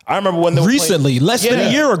 I remember when they were recently, less than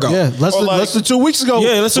a year ago. Yeah, less than 2 weeks ago.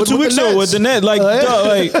 Yeah, less than 2 weeks ago with the Nets. Like,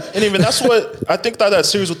 and even that's what I think that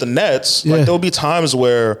series with the Nets. Like, there'll be times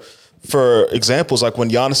where, for examples, like when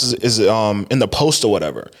Giannis is in the post or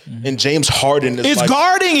whatever, and James Harden is like,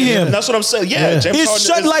 guarding him. And that's what I'm saying. Yeah, James it's Harden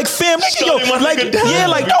shut is like fam, nigga, yo,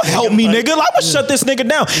 like down. don't help me, nigga. Like, I'm gonna shut this nigga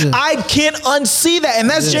down. I can't unsee that, and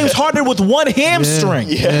that's James Harden with one hamstring.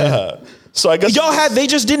 Yeah. So I guess they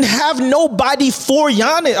just didn't have nobody for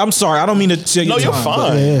Giannis. I'm sorry, I don't mean to say no, you're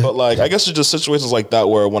fine. But like, I guess it's just situations like that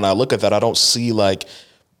where when I look at that, I don't see like.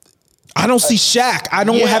 I don't see Shaq. I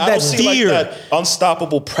don't have that fear. Like that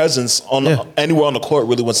unstoppable presence on anywhere on the court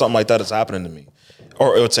really when something like that is happening to me.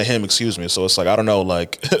 Or to him, excuse me. So it's like, I don't know,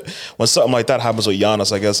 like when something like that happens with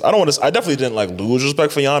Giannis, I guess I definitely didn't like lose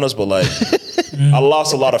respect for Giannis, but like I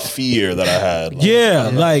lost a lot of fear that I had.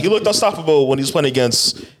 Like, like he looked unstoppable when he was playing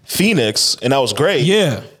against Phoenix, and that was great.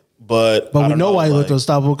 Yeah. But we know why he looked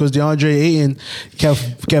unstoppable because DeAndre Ayton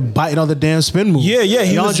kept biting on the damn spin move. Yeah,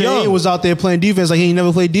 he DeAndre Ayton was out there playing defense like he ain't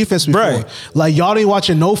never played defense before. Right. Like, y'all ain't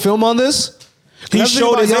watching no film on this? He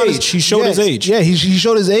showed his age. He showed his age. Yeah, he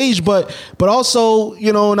showed his age, but also,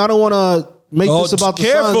 you know, and I don't want to make this about the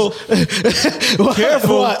Suns.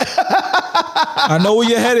 Careful. I know where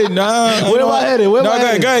you're headed. Where am I headed? Where am I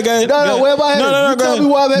headed? Go ahead. No, where am I headed? No, tell me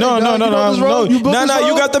where I'm headed. No.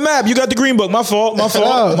 You got the map. You got the green book. My fault.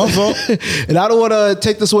 And I don't want to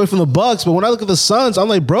take this away from the Bucks, but when I look at the Suns, I'm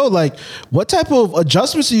like, bro, like, what type of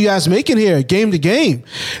adjustments are you guys making here, game to game?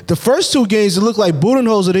 The first 2 games, it looked like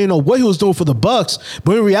Budenholzer didn't know what he was doing for the Bucks,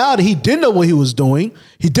 but in reality, he did know what he was doing.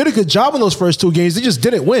 He did a good job in those first 2 games. They just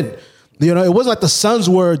didn't win. You know, it wasn't like the Suns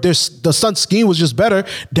the Suns scheme was just better.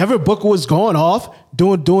 Devin Booker was going off,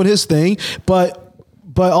 doing his thing, but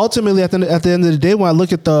ultimately at the end of the day, when I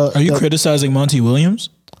look at are you criticizing Monty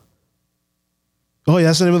Williams? Oh yeah,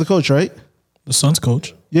 that's the name of the coach, right? The Suns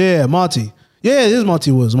coach. Yeah, Monty. Yeah, it is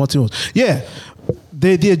Monty Williams. Yeah.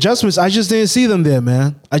 The adjustments, I just didn't see them there,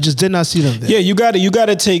 man. I just did not see them there. Yeah, you got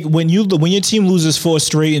to take when your team loses 4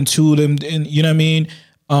 straight and 2 of them, and you know what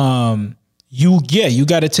I mean. You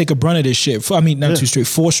got to take a brunt of this shit. I mean, not 2 straight,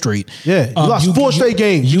 4 straight. Yeah, you lost 4 straight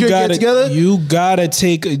games. You got to get together. You got to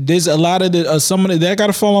take. There's a lot of someone that got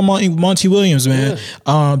to fall on Monty Williams, man.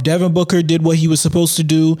 Yeah. Devin Booker did what he was supposed to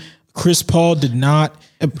do. Chris Paul did not.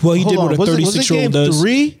 Well, he did what a 36-year-old does.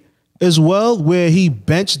 3 as well, where he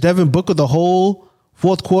benched Devin Booker the whole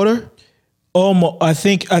 4th quarter. I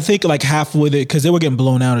think like half with it because they were getting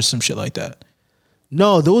blown out or some shit like that.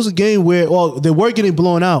 No, there was a game where, they were getting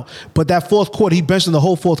blown out, but that 4th quarter, he benched in the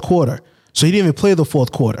whole 4th quarter. So he didn't even play the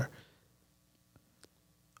 4th quarter.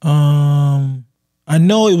 I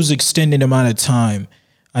know it was extended amount of time.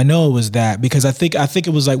 I know it was that because I think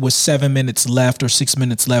it was like with 7 minutes left or 6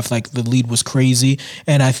 minutes left, like the lead was crazy.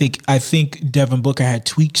 And I think Devin Booker had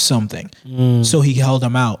tweaked something. So he held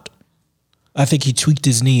him out. I think he tweaked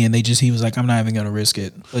his knee and he was like, I'm not even going to risk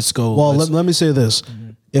it. Let's go. Well, let me say this.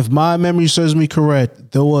 Mm-hmm. If my memory serves me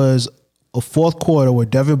correct, there was a 4th quarter where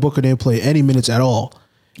Devin Booker didn't play any minutes at all.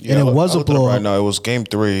 Yeah, and it was a blowout. Right now, it was game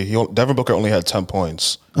 3. Devin Booker only had 10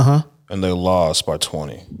 points. And they lost by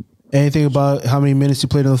 20. Anything about how many minutes he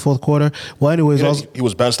played in the 4th quarter? Well, anyways, he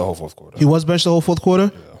was benched the whole 4th quarter. He was benched the whole 4th quarter?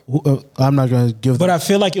 Yeah. I'm not going to give But I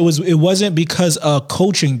feel like it wasn't because a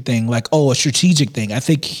coaching thing, like, a strategic thing. I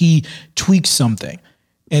think he tweaked something.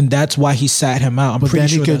 And that's why he sat him out. But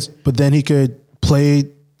then he could play.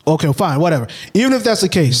 Okay, fine, whatever. Even if that's the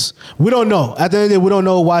case, we don't know. At the end of the day, we don't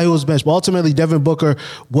know why he was benched. But ultimately, Devin Booker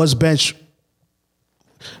was benched.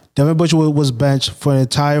 Devin Booker was benched for an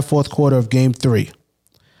entire 4th quarter of Game 3,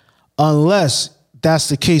 unless that's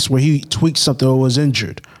the case where he tweaked something or was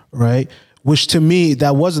injured, right? Which to me,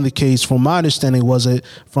 that wasn't the case. From my understanding, it was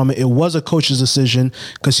a coach's decision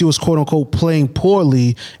because he was quote unquote playing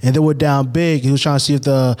poorly and they were down big. He was trying to see if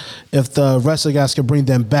the rest of the guys could bring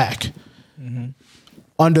them back. Mm-hmm.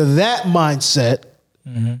 Under that mindset,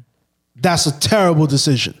 that's a terrible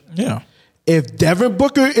decision. Yeah. If Devin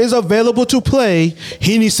Booker is available to play,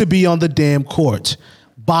 he needs to be on the damn court.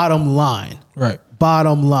 Bottom line. Right.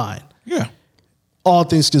 Bottom line. Yeah. All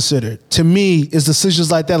things considered. To me, it's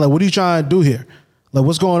decisions like that. Like, what are you trying to do here? Like,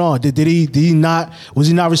 what's going on? Did he not, was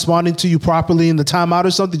he not responding to you properly in the timeout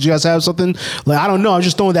or something? Did you guys have something? Like, I don't know. I'm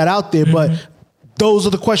just throwing that out there, but those are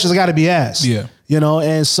the questions that got to be asked. Yeah. You know,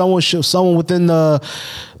 and someone within the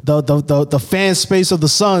fan space of the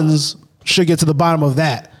Suns should get to the bottom of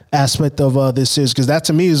that aspect of this series, because that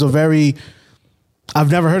to me is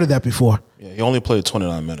I've never heard of that before. Yeah, he only played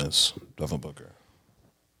 29 minutes, Devin Booker.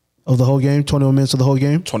 Of the whole game? 21 minutes of the whole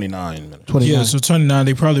game? 29 minutes. 29. Yeah, so 29,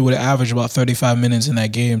 they probably would have averaged about 35 minutes in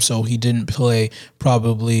that game, so he didn't play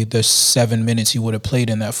probably the 7 minutes he would have played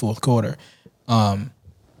in that fourth quarter.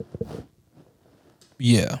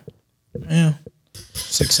 Yeah.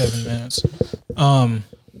 6-7 minutes.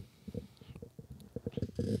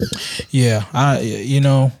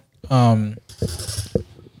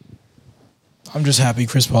 I'm just happy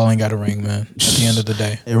Chris Paul ain't got a ring, man, at the end of the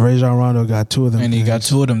day. And Rajon Rondo got 2 of them. And he got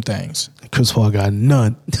 2 of them things. Chris Paul got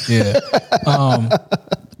none. Yeah.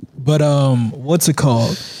 But what's it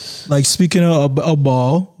called? Like, speaking of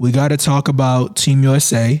ball, we got to talk about Team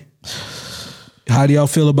USA. How do y'all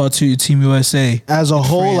feel about Team USA? As a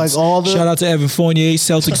whole, France? like all the... Shout out to Evan Fournier,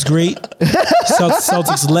 Celtics great.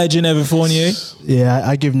 Celtics legend, Evan Fournier. Yeah,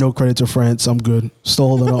 I give no credit to France. I'm good. Still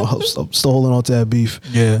holding on to that beef.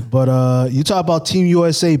 Yeah. But you talk about Team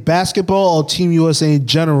USA basketball or Team USA in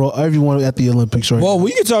general, everyone at the Olympics right Well, now?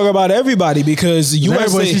 we can talk about everybody because USA...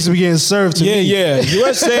 Everybody seems to be getting served to me. Yeah.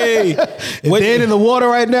 USA... If they ain't in the water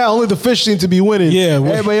right now, only the fish seem to be winning. Yeah.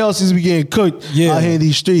 Everybody else seems to be getting cooked out here in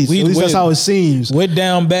these streets. At least that's how it seems. We're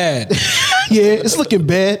down bad. Yeah, it's looking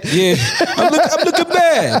bad. Yeah, I'm looking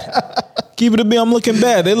bad. Keep it to me, I'm looking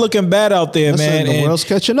bad. They're looking bad out there, man. The world's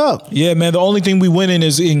catching up. Yeah, man. The only thing we winning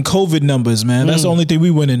is in COVID numbers, man. That's the only thing we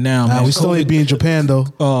winning now, man. We still ain't being Japan though.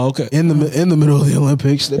 Oh, okay. In the middle of the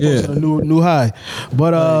Olympics, they posted a new high.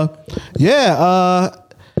 But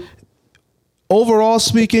overall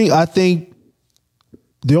speaking, I think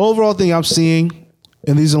the overall thing I'm seeing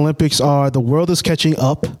in these Olympics are the world is catching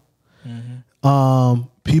up.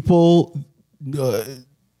 People,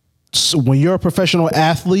 so when you're a professional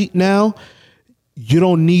athlete now, you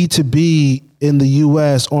don't need to be in the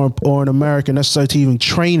U.S. or in America necessarily to even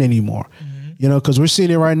train anymore. You know, because we're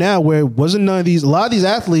seeing it right now where a lot of these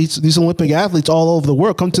athletes, these Olympic athletes all over the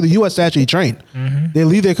world come to the U.S. to actually train. They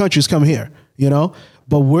leave their countries, come here, you know,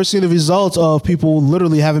 but we're seeing the results of people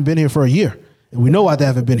literally haven't been here for a year. And we know why they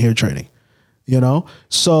haven't been here training. You know,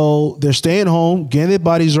 so they're staying home, getting their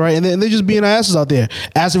bodies right, and they're just being asses out there.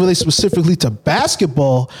 As it relates specifically to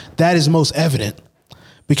basketball, that is most evident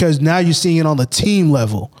because now you're seeing it on the team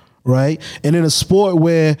level, right? And in a sport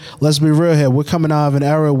where, let's be real here, we're coming out of an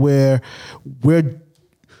era where we're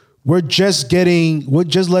just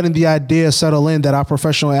letting the idea settle in that our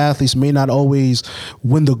professional athletes may not always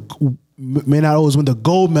win the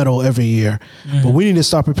gold medal every year, but we need to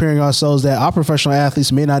start preparing ourselves that our professional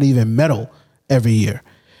athletes may not even medal every year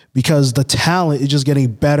because the talent is just getting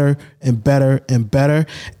better and better and better.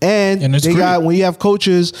 And they got, when you have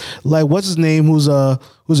coaches like what's his name, who's a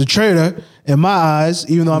traitor in my eyes,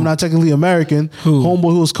 even though I'm not technically American,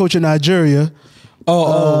 homeboy who was coaching Nigeria.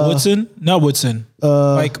 Woodson? Not Woodson.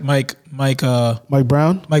 Mike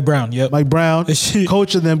Brown? Mike Brown, yep. Mike Brown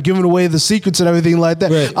coaching them, giving away the secrets and everything like that.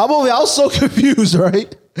 Right. I was so confused,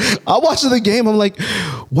 right? I'm watching the game. I'm like,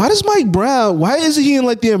 why is he in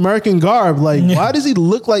like the American garb? Like, why does he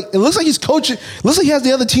look like, it looks like he's coaching, it looks like he has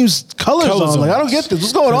the other team's colors on. Like, I don't get this.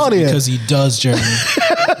 What's going on here? Because he does, Jeremy.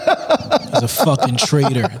 He's a fucking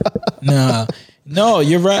traitor. Nah. No,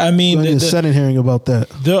 you're right. I mean, sudden hearing about that.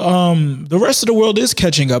 The rest of the world is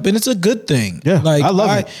catching up, and it's a good thing. Yeah, like I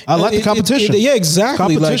love it. I like the competition. Yeah,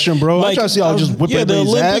 exactly. Competition, bro. I'm trying to see y'all just whip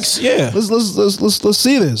everybody's ass. Yeah, let's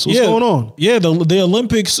see this. What's going on? Yeah, the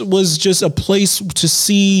Olympics was just a place to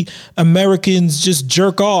see Americans just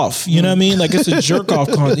jerk off. You know what I mean? Like it's a jerk off.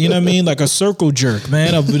 You know what I mean? Like a circle jerk,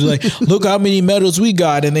 man. I'll be like, look how many medals we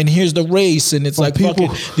got, and then here's the race, and it's like people,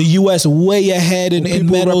 fucking the U.S. way ahead in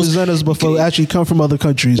medals. Represent us before actually come from other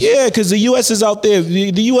countries. Yeah, because the U.S. is out there.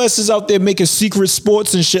 The U.S. is out there making secret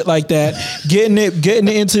sports and shit like that, getting it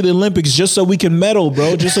into the Olympics just so we can medal,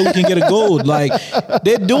 bro. Just so we can get a gold. Like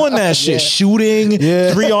they're doing that shit, shooting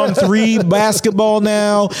 3-on-3 basketball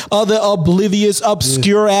now, other oblivious,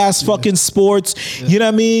 obscure ass fucking sports. You know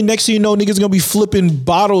what I mean? Next thing you know, niggas gonna be flipping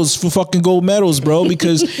bottles for fucking gold medals, bro,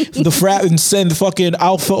 because the frat and send fucking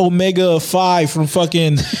Alpha Omega Phi from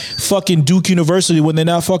fucking Duke University when they're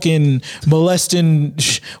not fucking molesting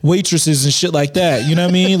waitresses and shit like that. You know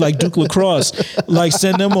what I mean? Like Duke lacrosse, like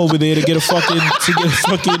send them over there to get a fucking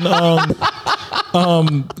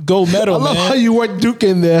gold medal. I love how you want Duke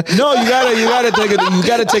in there. No, you gotta take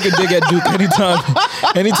a dig at Duke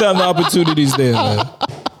anytime the opportunity's there, man.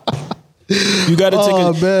 You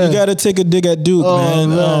gotta take a dig at Duke,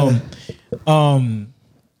 man.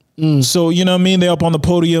 So, you know what I mean? They're up on the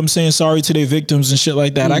podium saying sorry to their victims and shit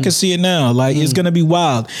like that. I can see it now. Like, it's going to be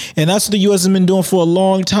wild. And that's what the U.S. has been doing for a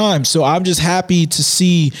long time. So I'm just happy to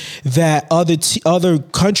see that other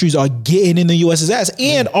countries are getting in the U.S.'s ass.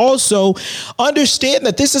 And also understand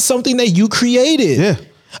that this is something that you created. Yeah.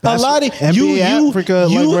 A lot of NBA Africa,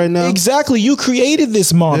 like right now. Exactly. You created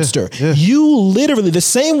this monster. Yeah. You literally, the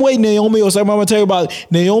same way Naomi Osaka, I'm going to tell you about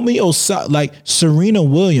Naomi Osaka, like Serena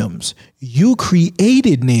Williams. You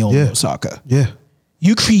created Naomi Osaka. Yeah.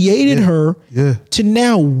 You created her to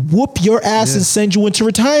now whoop your ass and send you into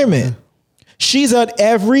retirement. Yeah. She's at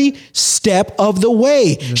every step of the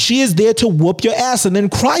way. Yeah. She is there to whoop your ass and then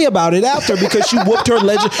cry about it after because she whooped her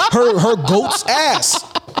her goat's ass.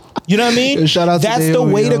 You know what I mean? Shout out That's to the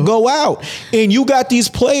way to go out. And you got these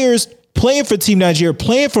players playing for Team Nigeria,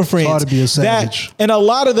 playing for France. It's hard to be a savage. And a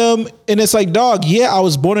lot of them, and it's like, dog, I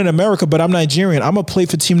was born in America, but I'm Nigerian. I'm gonna play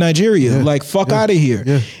for Team Nigeria. Yeah. Like, fuck out of here.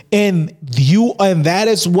 Yeah. And that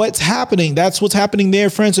is what's happening. That's what's happening there,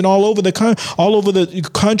 France, and all over the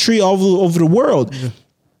country, all over the world. Yeah.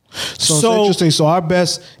 So it's interesting. So our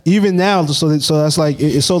best, even now, so that's like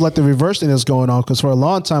it's so like the reverse thing that's going on. Because for a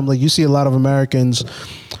long time, like you see a lot of Americans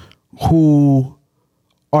who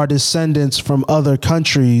are descendants from other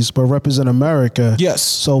countries but represent America. Yes.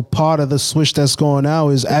 So part of the switch that's going now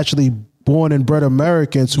is actually born and bred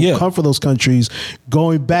Americans who come from those countries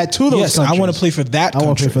going back to those countries. I want to play for that country. I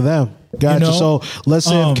want to play for them. Gotcha. You know? So let's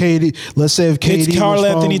say if KD it's Karl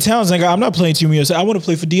Anthony Towns. Like, I'm not playing Team USA. I want to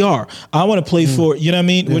play for DR. I want to play for, you know what I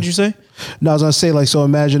mean? What'd you say? No, I was gonna say, like, so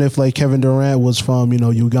imagine if like Kevin Durant was from,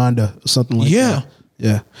 Uganda or something like that.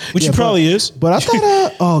 Yeah. Which he probably is. But I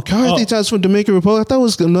thought, Karl Anthony Towns from Dominican Republic. I thought it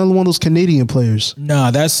was another one of those Canadian players. Nah,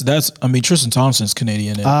 that's Tristan Thompson's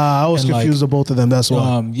Canadian. I was confused with both of them. That's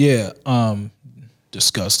why.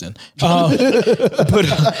 Disgusting. Like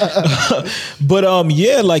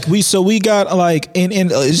we got like, and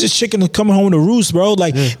it's just chicken coming home to roost, bro.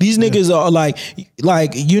 Like these niggas are like,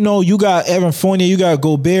 you got Evan Fournier, you got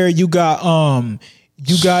Gobert, you got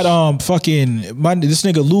this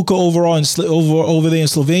nigga Luka over there in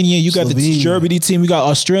Slovenia. You got the Germany team. You got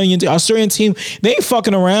Australian team. They ain't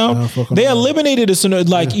fucking around. They eliminated us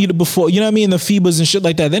either before, you know what I mean, the FIBAs and shit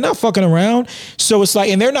like that. They're not fucking around. So it's like,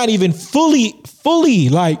 and they're not even fully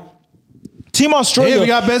like Team Australia. They even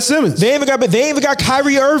got Ben Simmons. They even got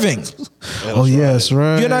Kyrie Irving. Oh yes,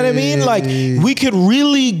 right. You know what I mean? Like, we could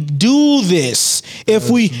really do this if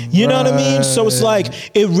we, you know what I mean? So it's like,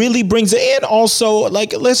 it really brings it in. Also,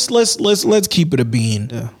 like, let's keep it a bean.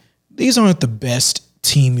 Yeah. These aren't the best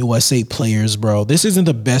Team USA players, bro. This isn't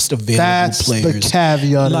the best available players. That's the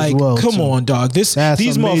caveat as well. Come on, dog. These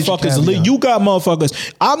motherfuckers, you got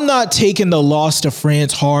motherfuckers. I'm not taking the loss to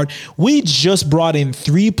France hard. We just brought in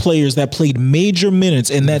 3 players that played major minutes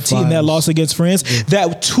in that team that lost against France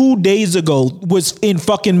that 2 days ago was in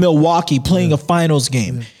fucking Milwaukee playing a finals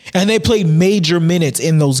game. And they played major minutes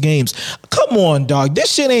in those games. Come on, dog.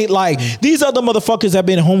 This shit ain't like, these other motherfuckers have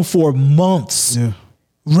been home for months.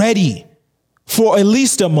 Ready. For at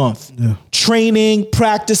least a month. Training,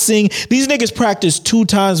 practicing. These niggas practiced 2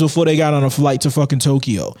 times before they got on a flight to fucking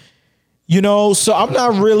Tokyo. So I'm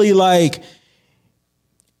not really like,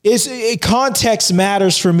 context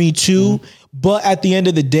matters for me too. But at the end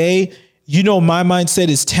of the day, my mindset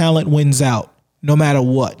is talent wins out. No matter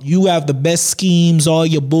what. You have the best schemes, all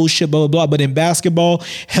your bullshit, blah, blah, blah. But in basketball,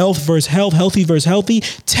 health versus health, healthy versus healthy,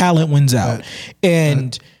 talent wins out.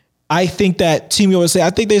 And I think that Team USA,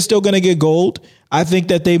 I think they're still going to get gold. I think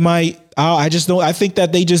that they might, I think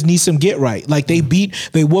that they just need some get right. Like they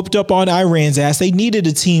whooped up on Iran's ass. They needed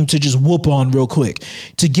a team to just whoop on real quick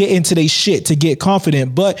to get into their shit, to get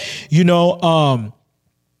confident. But,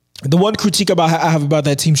 the one critique I have about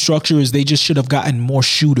that team structure is they just should have gotten more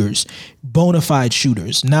shooters, bona fide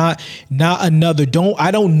shooters, not another.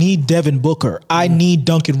 I don't need Devin Booker. I need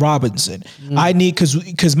Duncan Robinson. I need,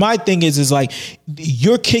 cause my thing is like,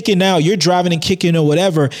 you're kicking out, you're driving and kicking or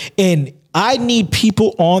whatever. And I need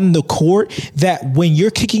people on the court that when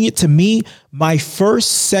you're kicking it to me, my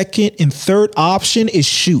first, second, and third option is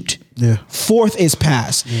shoot. Yeah. Fourth is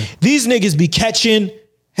pass. Yeah. These niggas be catching,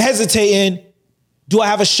 hesitating. Do I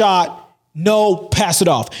have a shot? No, pass it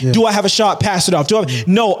off. Yeah. Do I have a shot? Pass it off.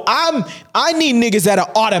 No, I need niggas that are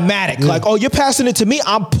automatic. Yeah. Like, oh, you're passing it to me,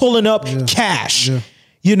 I'm pulling up cash. Yeah.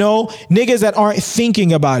 Niggas that aren't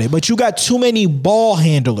thinking about it. But you got too many ball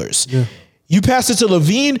handlers. Yeah. You pass it to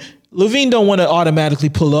Levine don't want to automatically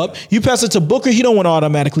pull up. You pass it to Booker, he don't want to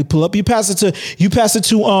automatically pull up. You pass it to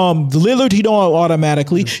Lillard, he don't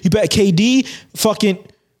automatically. You bet KD, fucking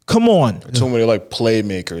Come on. Too many like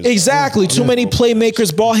playmakers. Exactly. Too many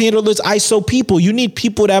playmakers, ball handlers, ISO people. You need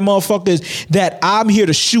people that motherfuckers that I'm here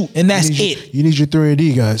to shoot and that's it. You need your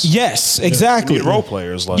 3-and-D guys. Yes, exactly. You need role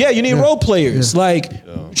players. Like, you need role players.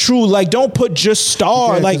 True. Like, don't put just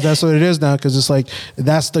star. Like, that's what it is now. Because it's like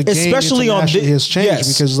that's the game. Especially on this has changed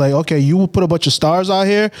because it's like, okay, you will put a bunch of stars out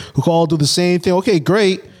here who can all do the same thing. Okay,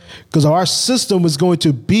 great. Because our system is going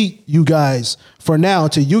to beat you guys for now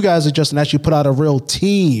until you guys adjust and actually put out a real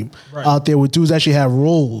team out there where dudes actually have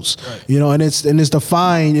roles, and it's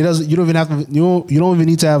defined. It doesn't. You don't even have to. You don't even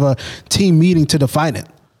need to have a team meeting to define it.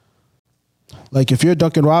 Like if you're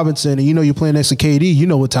Duncan Robinson and you're playing next to KD, you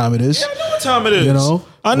know what time it is. Yeah, I know what time it is. I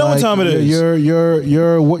know like, what time it is.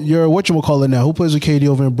 You're what you call it now? Who plays with KD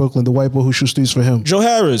over in Brooklyn? The white boy who shoots threes for him. Joe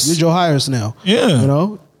Harris. You're Joe Harris now.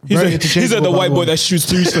 Yeah. He's at the white boy that shoots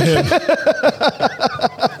threes for him.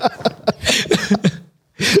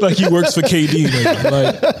 Like he works for KD.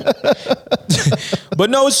 But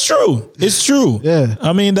no, it's true. It's true. Yeah.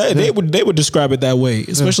 I mean, they would describe it that way,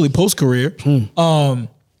 especially post career.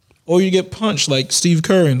 Or you get punched like Steve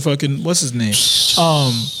Kerr and fucking what's his name?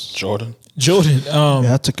 Jordan.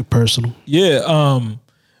 I took it personal. Yeah.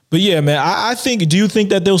 But yeah, man, I think. Do you think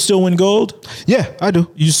that they'll still win gold? Yeah, I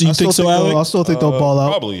do. You think so, Alec? I still think they'll ball out.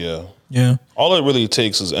 Probably, yeah. Yeah. All it really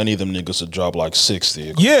takes is any of them niggas to drop like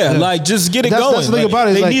 60. Yeah, like just get it going. That's the thing about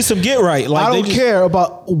it. They need some get right. Like I don't care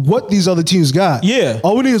about what these other teams got. Yeah.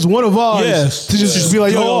 All we need is one of ours to just be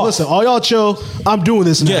like, yo, listen, all y'all chill. I'm doing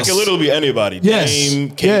this now. It can literally be anybody. Yes.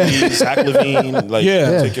 Dame, KD, Zach LaVine. Like,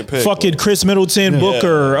 take your pick. Fucking Chris Middleton,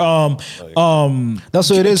 Booker. That's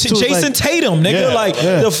what it is too. Jason Tatum,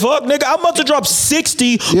 nigga. The fuck, nigga. I'm about to drop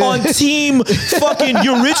 60 on Team fucking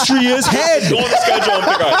Eurythria's head. Go on the schedule and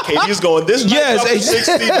figure out KD's going this night.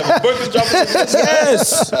 60, Booker's dropping 60.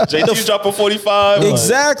 Yes. JT's dropping 45.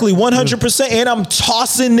 Exactly, 100%. And I'm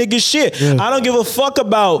tossing nigga shit. I don't give a fuck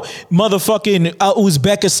about motherfucking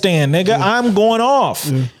Uzbekistan, nigga. I'm going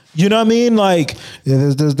off. You know what I mean? Like,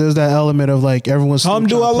 there's that element of like everyone's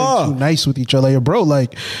too nice with each other. Like, bro,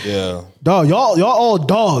 like, dog, y'all all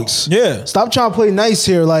dogs. Yeah. Stop trying to play nice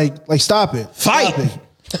here. Like stop it. Fight. Stop it.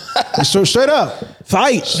 Straight up.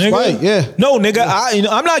 Fight, nigga. Fight, yeah. No, nigga,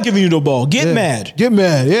 I'm not giving you the ball. Get mad. Get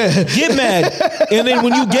mad, yeah. Get mad. And then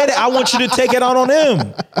when you get it, I want you to take it out on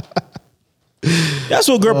him. That's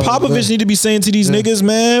what Greg Popovich need to be saying to these niggas,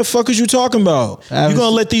 man. Fuck is you talking about? You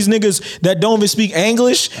gonna let these niggas that don't even speak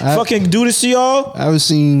English fucking do this to y'all? I haven't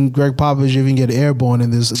seen Greg Popovich even get airborne in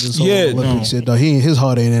this whole Olympics yet. No. His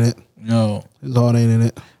heart ain't in it. No. His heart ain't in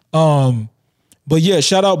it. But yeah,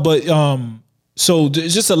 shout out. But so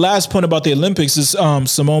just the last point about the Olympics is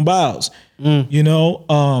Simone Biles. And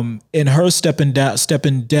her stepping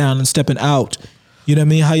down and stepping out. You know what I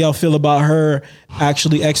mean? How y'all feel about her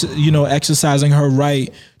actually exercising her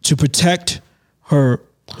right to protect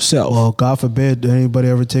herself? Well, God forbid anybody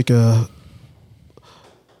ever take a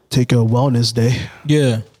wellness day.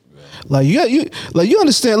 Yeah. Like you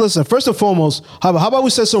understand. Listen, first and foremost, how about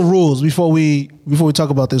we set some rules before we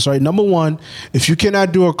talk about this, right? Number one, if you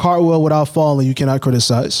cannot do a cartwheel without falling, you cannot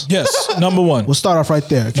criticize. Yes, number one. We'll start off right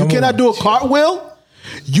there. If you cannot do a cartwheel,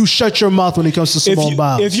 you shut your mouth when it comes to Simone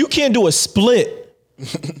Biles. If you can't do a split,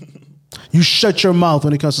 you shut your mouth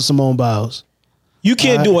when it comes to Simone Biles. You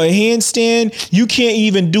can't do a handstand. You can't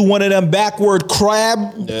even do one of them backward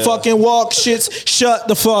crab fucking walk shits. Shut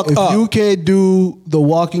the fuck up. If you can't do the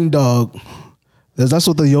walking dog, that's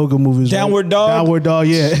what the yoga movie is. Downward dog? Downward dog,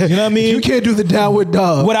 yeah. You know what I mean? If you can't do the downward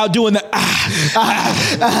dog. Without doing the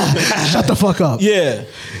shut the fuck up. Yeah.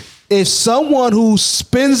 If someone who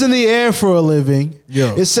spins in the air for a living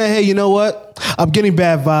is saying, hey, you know what? I'm getting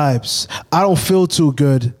bad vibes. I don't feel too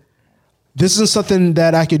good. This isn't something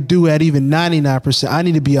that I could do at even 99%. I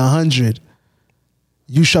need to be 100.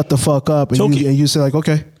 You shut the fuck up and you say like,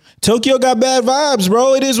 okay. Tokyo got bad vibes,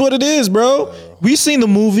 bro. It is what it is, bro. We seen the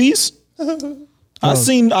movies. I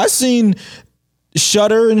seen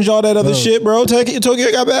Shudder and all that other shit, bro.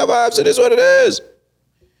 Tokyo got bad vibes. It is what it is.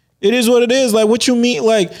 It is what it is. Like, what you mean?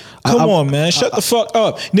 Like, come on, man. Shut the fuck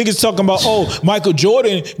up. Niggas talking about, Michael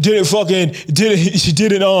Jordan didn't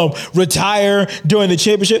retire during the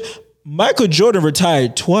championship. Michael Jordan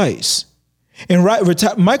retired twice. And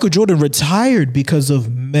Michael Jordan retired because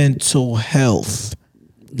of mental health.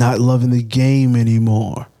 Not loving the game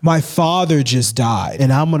anymore. My father just died.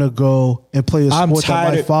 And I'm going to go and play a sport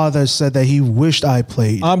that my father said that he wished I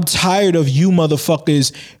played. I'm tired of you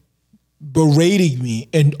motherfuckers berating me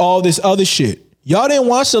and all this other shit. Y'all didn't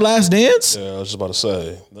watch The Last Dance? Yeah, I was just about to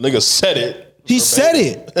say. The nigga said it. He said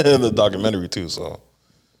it. In the documentary too, so.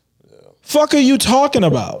 Yeah. Fuck are you talking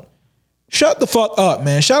about? Shut the fuck up,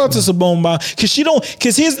 man. Shout out to Simone Biles.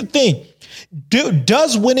 Because here's the thing.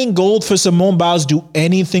 Does winning gold for Simone Biles do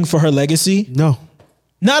anything for her legacy? No.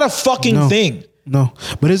 Not a fucking thing. No.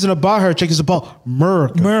 But it's not about her. Check, it's about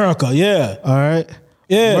America. America, yeah. All right?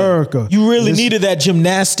 Yeah. America. You really needed that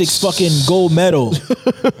gymnastics fucking gold medal. People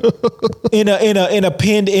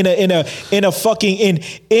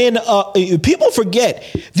forget.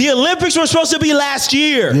 The Olympics were supposed to be last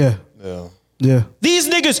year. Yeah. These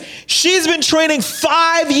niggas, she's been training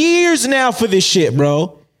 5 years now for this shit,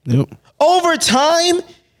 bro. Yep. Over time,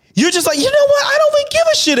 you're just like, you know what? I don't even give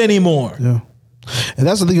a shit anymore. Yeah. And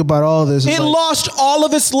that's the thing about all this. It lost all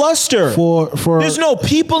of its luster. There's no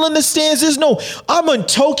people in the stands. I'm in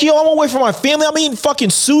Tokyo. I'm away from my family. I'm eating fucking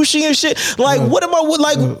sushi and shit. Like, what am I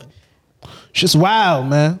like? Just wild,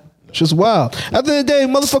 man. Just wild. At the end of the day,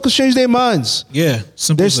 motherfuckers change their minds. Yeah.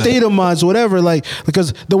 Their state of minds, whatever. Like,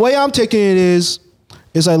 because the way I'm taking it is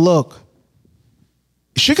like, look,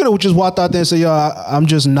 she could have just walked out there and said, yo, I'm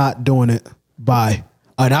just not doing it. Bye.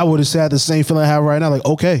 And I would have said the same feeling I have right now. Like,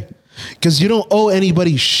 okay. Because you don't owe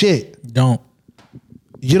anybody shit. You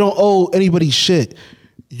don't owe anybody shit.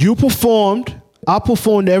 You performed. I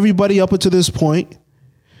performed everybody up until this point.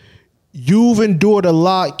 You've endured a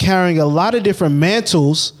lot, carrying a lot of different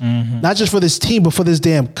mantles, not just for this team, but for this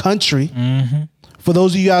damn country. For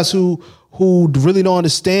those of you guys who really don't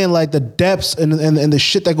understand like the depths and the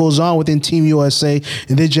shit that goes on within Team USA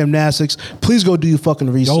and their gymnastics, please go do your fucking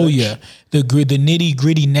research. Oh yeah, the nitty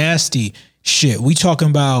gritty nasty shit. We talking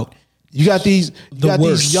about. You got these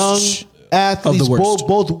young athletes, both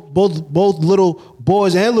little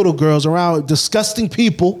boys and little girls around disgusting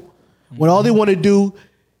people when all they want to do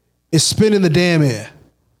is spin in the damn air.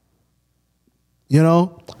 You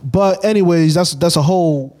know? But anyways, that's a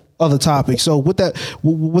whole other topic. So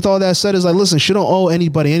with all that said, is like, listen, she don't owe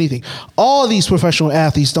anybody anything. All these professional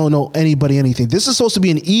athletes don't owe anybody anything. This is supposed to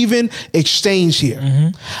be an even exchange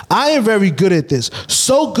here. I am very good at this.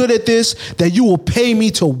 So good at this that you will pay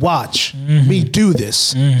me to watch me do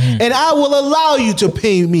this. And I will allow you to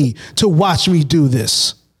pay me to watch me do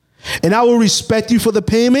this. And I will respect you for the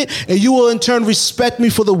payment, and you will in turn respect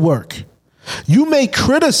me for the work. You may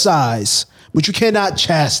criticize, but you cannot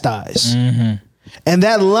chastise. And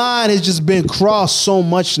that line has just been crossed so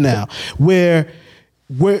much now, where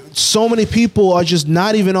so many people are just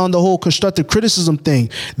not even on the whole constructive criticism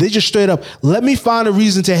thing. They just straight up, let me find a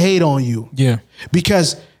reason to hate on you. Yeah.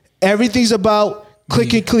 Because everything's about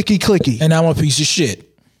clicky. And I'm a piece of shit.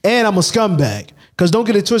 And I'm a scumbag. Because don't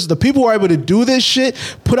get it twisted. The people who are able to do this shit,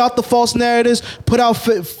 put out the false narratives, put out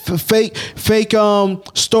fake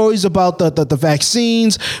stories about the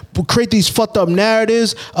vaccines, create these fucked up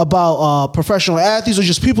narratives about professional athletes or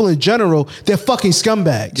just people in general. They're fucking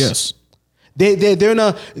scumbags. Yes, they're in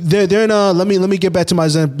a. Let me get back to my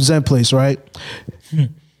Zen place, right?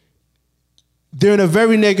 They're in a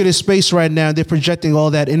very negative space right now. They're projecting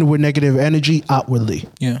all that inward negative energy outwardly.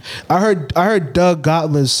 Yeah, I heard Doug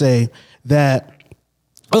Gottlieb say that.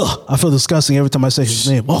 I feel disgusting every time I say his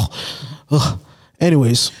name.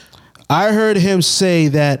 Anyways, I heard him say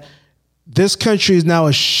that this country is now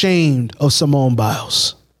ashamed of Simone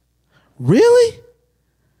Biles. Really?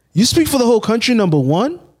 You speak for the whole country, number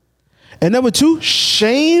one? And number two,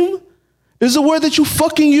 shame is the word that you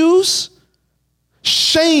fucking use?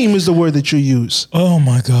 Shame is the word that you use. Oh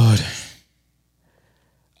my God.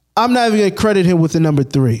 I'm not even going to credit him with the number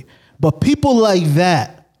three. But people like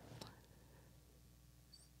that,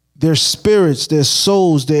 their spirits, their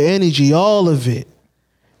souls, their energy, all of it,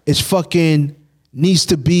 it's fucking needs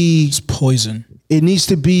to be... It's poison. It needs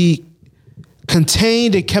to be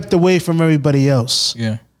contained and kept away from everybody else.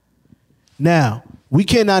 Yeah. Now, we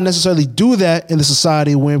cannot necessarily do that in the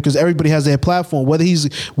society we're in because everybody has their platform.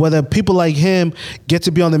 Whether people like him get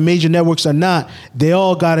to be on the major networks or not, they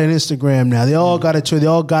all got an Instagram now. They all got a Twitter. They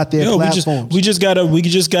all got their platforms. We just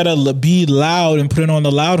gotta be loud and put it on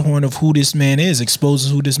the loud horn of who this man is, exposes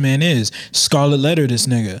who this man is. Scarlet letter this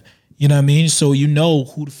nigga. You know what I mean? So you know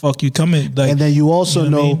who the fuck you coming. Like, and then you also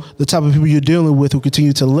know the type of people you're dealing with who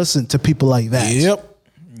continue to listen to people like that.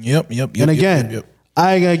 Yep. And again,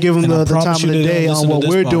 I ain't gonna give him the time of the day on what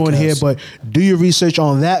we're doing here, but do your research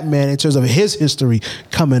on that man in terms of his history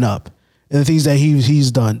coming up and the things that he's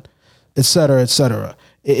done, et cetera, et cetera.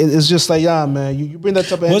 It's just like, yeah, man, you bring that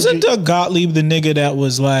type of energy. Wasn't Doug Gottlieb the nigga that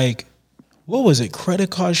was like, what was it, credit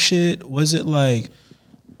card shit? Was it like...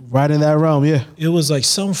 Right in that realm, yeah. It was like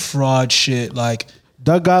some fraud shit, like...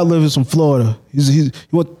 Doug Gottlieb is from Florida.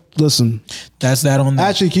 Listen. That's that on that.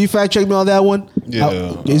 Actually, can you fact check me on that one?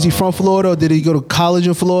 Yeah. Is he from Florida or did he go to college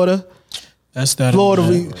in Florida? That's that.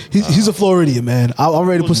 Florida. He's a Floridian, man. I'm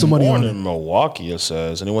ready to put some money on him. In Milwaukee, it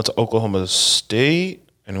says, and he went to Oklahoma State,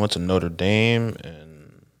 and he went to Notre Dame,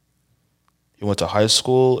 and he went to high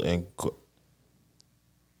school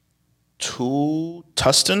to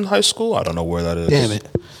Tustin High School. I don't know where that is. Damn it.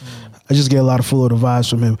 I just get a lot of Florida vibes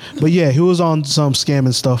from him. But yeah, he was on some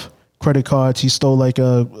scamming stuff. Credit cards. He stole like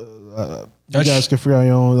you guys can figure out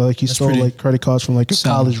your own. Like he stole like credit cards from like a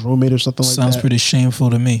college roommate or something like that. Sounds pretty shameful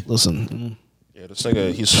to me. Listen. Yeah, this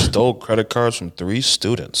nigga, he stole credit cards from 3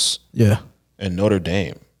 students. Yeah. In Notre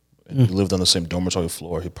Dame. And he lived on the same dormitory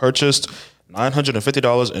floor. He purchased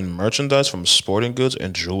 $950 in merchandise from a sporting goods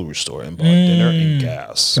and jewelry store and bought dinner and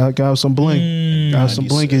gas. Got some bling. Got some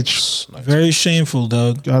blinkage. Very shameful,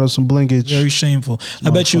 Doug. Got us some blinkage. Very shameful. I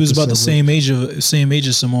bet you was about the same age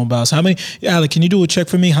as Simone Biles. How many? Yeah, Alec, can you do a check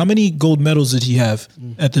for me? How many gold medals did he have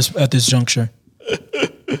at this juncture?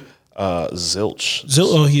 Zilch.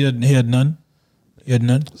 Oh, he had none. He had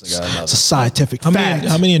none. It's a scientific fact.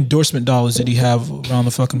 How many endorsement dollars did he have around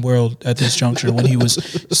the fucking world at this juncture when he was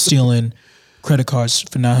stealing credit cards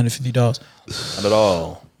for $950? Not at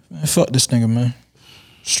all. Man, fuck this nigga, man.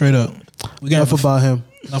 Straight up. Enough about him.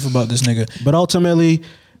 Enough about this nigga. But ultimately,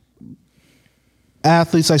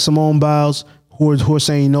 athletes like Simone Biles who are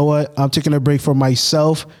saying, you know what, I'm taking a break for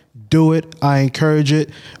myself. Do it. I encourage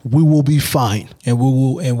it. We will be fine, and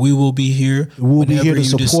we will be here. We'll be here to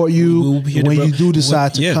support you when you do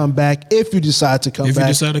decide to come back. If you decide to come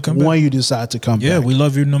back, when you decide to come back. Yeah, we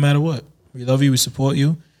love you no matter what. We love you. We support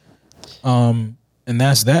you. And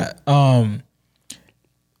that's that.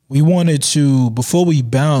 We wanted to, before we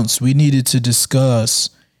bounce, we needed to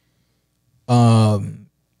discuss NFL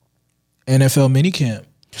minicamp.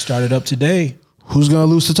 Started up today. Who's gonna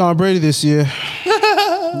lose to Tom Brady this year?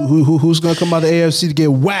 Who's gonna come out of the AFC to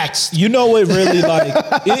get waxed? You know what really like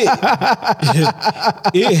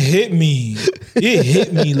it hit me. It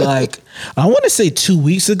hit me like I want to say 2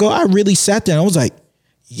 weeks ago. I really sat there and I was like,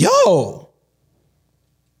 yo,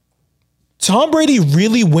 Tom Brady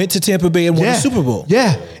really went to Tampa Bay and won the Super Bowl.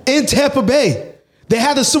 Yeah, in Tampa Bay. They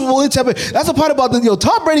had the Super Bowl in Tampa Bay. That's the part about the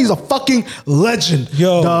Tom Brady's a fucking legend,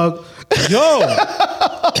 dog.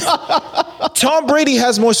 Tom Brady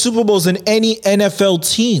has more Super Bowls than any NFL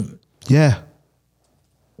team. Yeah.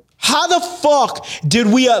 How the fuck did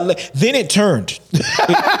we? Then it turned.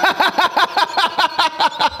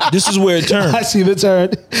 This is where it turned. I see the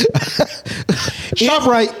turn. Sharp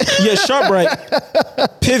right. Yeah, sharp right.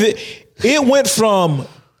 Pivot. It went from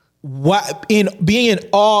being in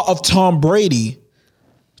awe of Tom Brady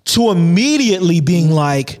to immediately being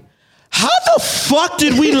like, how the fuck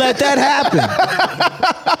did we let that happen?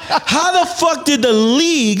 How the fuck did the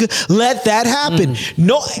league let that happen?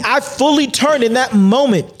 No, I fully turned in that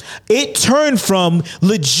moment. It turned from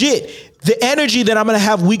legit the energy that I'm going to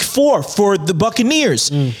have week 4 for the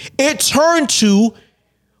Buccaneers. It turned to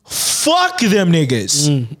fuck them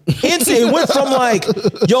niggas. It went from like,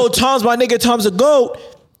 yo, Tom's my nigga, Tom's a GOAT.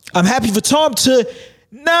 I'm happy for Tom to,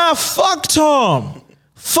 nah, fuck Tom.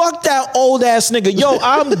 Fuck that old ass nigga. Yo,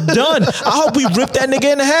 I'm done. I hope we rip that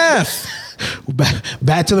nigga in half.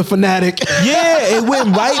 Back to the fanatic. Yeah, it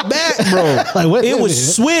went right back, bro. Like, it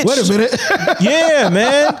was switched. Wait a minute. Yeah,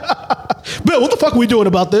 man. Bill, what the fuck are we doing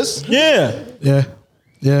about this? Yeah.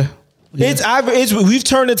 Yeah. We've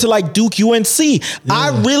turned into like Duke UNC.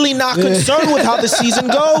 I'm really not concerned with how the season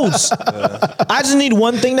goes. I just need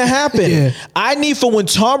one thing to happen. I need for when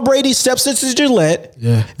Tom Brady steps into Gillette,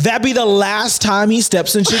 that be the last time he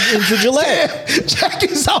steps into Gillette. Check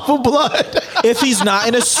himself for blood. If he's not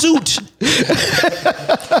in a suit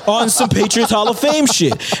on some Patriots Hall of Fame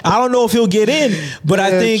shit. I don't know if he'll get in, but I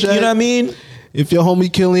think, you know what I mean? If your homie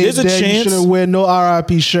Killian is dead, you shouldn't wear no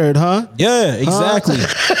RIP shirt, huh? Yeah, exactly.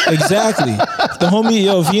 Exactly. If the homie,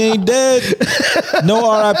 if he ain't dead,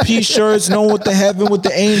 no RIP shirts, no with the heaven with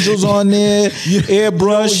the angels on there,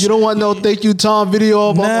 airbrush. You don't want no thank you Tom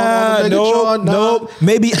video of nope.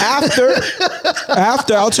 Maybe after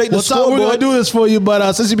I'll take the scoreboard. We're gonna do this for you,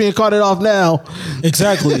 but since you're being carted off now.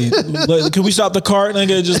 Exactly. Can we stop the cart,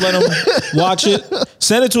 nigga? Just let him watch it.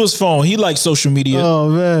 Send it to his phone. He likes social media. Oh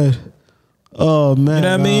man. You know what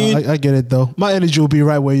I mean? I get it though. My energy will be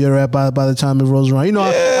right where you're at by the time it rolls around. You know,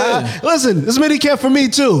 listen, it's minicamp for me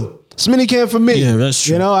too. It's minicamp for me. Yeah, that's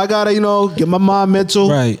true. You know, I gotta, get my mind mental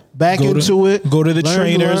back into it. Go to the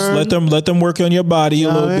trainers. Let them work on your body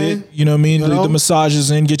a little bit. You know what I mean? Leave the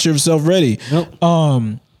massages in. Get yourself ready. Yep.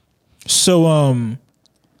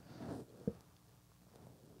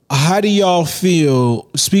 How do y'all feel,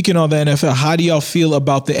 speaking on the NFL, how do y'all feel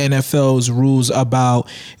about the NFL's rules about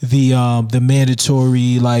the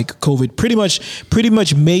mandatory like COVID, pretty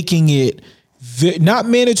much making it not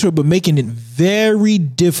mandatory, but making it very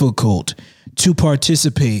difficult to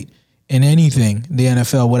participate in anything in the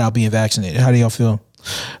NFL without being vaccinated. How do y'all feel?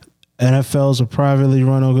 NFL is a privately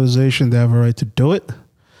run organization. They have a right to do it.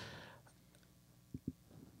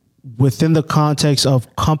 Within the context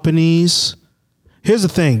of companies, here's the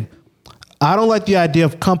thing. I don't like the idea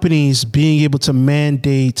of companies being able to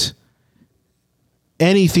mandate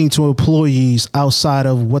anything to employees outside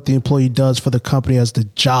of what the employee does for the company as the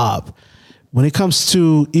job. When it comes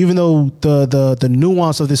to, even though the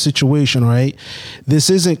nuance of this situation, right? This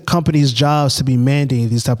isn't companies' jobs to be mandating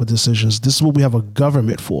these type of decisions. This is what we have a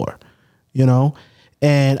government for, you know?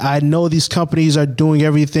 And I know these companies are doing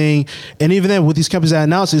everything. And even then, with these companies that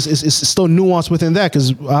announce this, it's still nuance within that.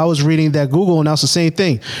 Because I was reading that Google announced the same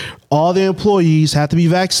thing. All their employees have to be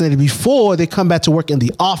vaccinated before they come back to work in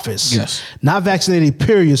the office. Yes. Not vaccinated,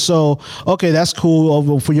 period. So, okay, that's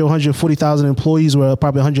cool. For your 140,000 employees, where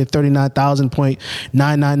probably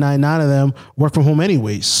 139,000.9999 of them work from home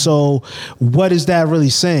anyways. So what is that really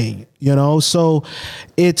saying? You know, so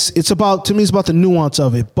it's about, to me, it's about the nuance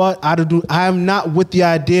of it. But I'm not with the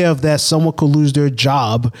idea of that someone could lose their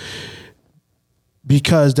job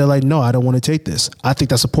because they're like, no, I don't want to take this. I think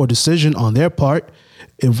that's a poor decision on their part,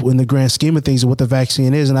 if in the grand scheme of things, what the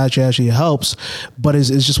vaccine is, and actually helps. But it's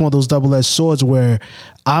just one of those double-edged swords where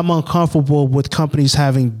I'm uncomfortable with companies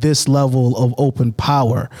having this level of open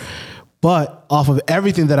power. But off of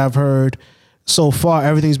everything that I've heard so far,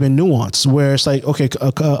 everything's been nuanced, where it's like, okay, it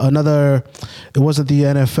wasn't the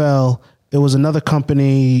NFL, it was another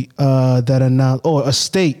company that announced, or a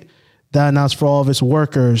state that announced for all of its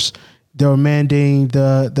workers, they were mandating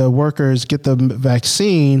the workers get the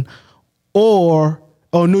vaccine,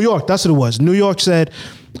 New York, that's what it was. New York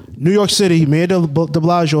City, Mayor de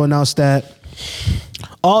Blasio announced that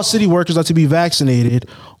all city workers are to be vaccinated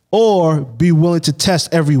or be willing to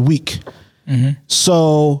test every week. Mm-hmm.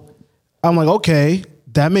 So I'm like, okay,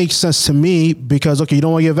 that makes sense to me because, okay, you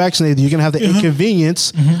don't want to get vaccinated. You're going to have the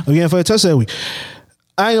inconvenience of getting for a test every week.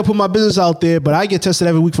 I ain't going to put my business out there, but I get tested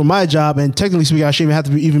every week for my job. And technically speaking, I shouldn't even have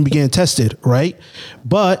to even be getting tested, right?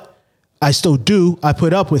 But I still do. I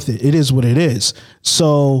put up with it. It is what it is.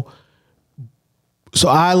 So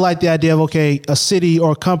I like the idea of, okay, a city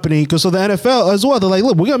or a company, because so the NFL as well, they're like,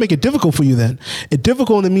 look, we're going to make it difficult for you then. It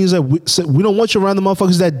difficult, and it means that we don't want you around the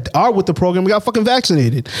motherfuckers that are with the program. We got fucking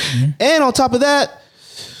vaccinated. Mm-hmm. And on top of that,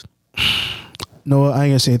 no, I ain't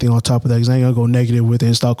going to say anything on top of that because I ain't going to go negative with it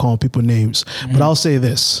and start calling people names. Mm-hmm. But I'll say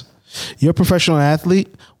this. You're a professional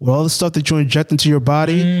athlete with all the stuff that you inject into your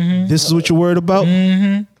body. Mm-hmm. This is what you're worried about.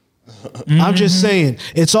 Mm-hmm. Mm-hmm. I'm just saying,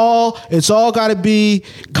 it's all got to be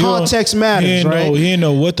context matters, right? He didn't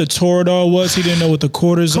know what the Toradol was. He didn't know what the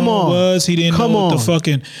cortisone was. He didn't know what the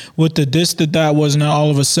fucking, what the this, that was. Now all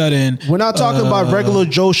of a sudden, we're not talking about regular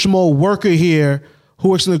Joe Schmo worker here who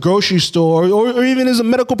works in the grocery store or even as a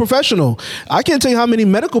medical professional. I can't tell you how many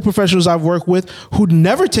medical professionals I've worked with who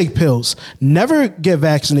never take pills, never get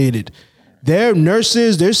vaccinated. They're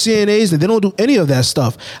nurses, they're CNAs, and they don't do any of that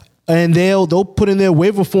stuff. And they'll put in their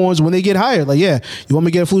waiver forms when they get hired. Like, yeah, you want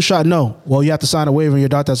me to get a flu shot? No. Well, you have to sign a waiver and your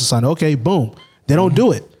doctor has to sign it. Okay, boom. They don't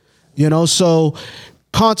do it. You know, so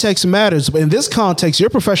context matters. But in this context, you're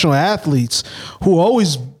professional athletes who are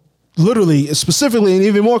always literally, specifically in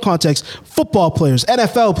even more context, football players,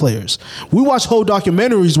 NFL players. We watched whole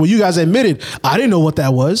documentaries where you guys admitted, I didn't know what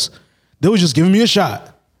that was. They was just giving me a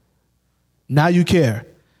shot. Now you care.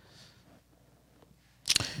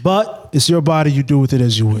 But it's your body. You do with it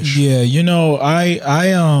as you wish. Yeah, you know, I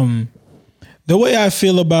the way I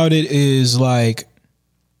feel about it is like,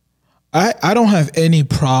 I don't have any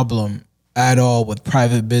problem at all with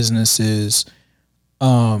private businesses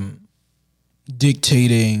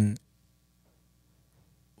dictating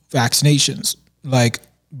vaccinations. Like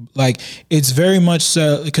it's very much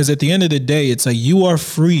so, because at the end of the day, it's like, you are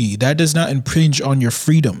free. That does not impinge on your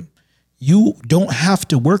freedom. You don't have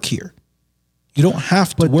to work here. You don't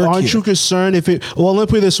have to work here. But aren't you concerned if it... Well, let me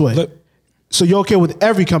put it this way. So you're okay with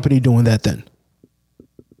every company doing that then?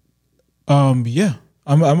 Yeah.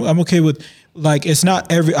 I'm okay with, like, it's not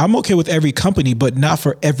every... I'm okay with every company, but not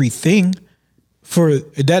for everything. For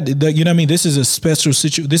that, you know what I mean? This is a special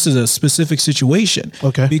this is a specific situation.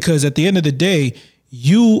 Okay. Because at the end of the day,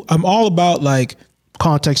 I'm all about, like...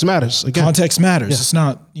 Context matters. Again. Context matters. Yeah. It's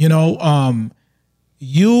not, you know...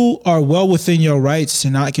 you are well within your rights to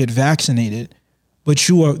not get vaccinated, but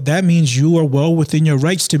that means you are well within your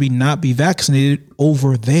rights to not be vaccinated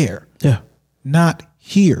over there. Yeah. Not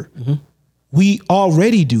here. Mm-hmm. We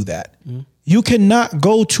already do that. Mm-hmm. You cannot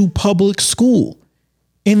go to public school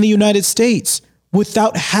in the United States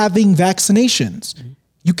without having vaccinations. Mm-hmm.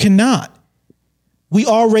 You cannot. We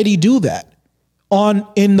already do that.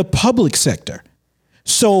 in the public sector.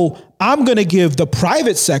 So I'm going to give the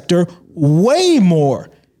private sector way more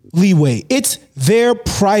leeway. It's their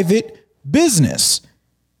private business.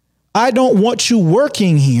 I don't want you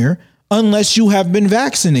working here unless you have been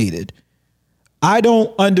vaccinated. I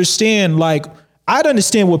don't understand, I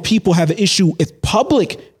understand what people have an issue with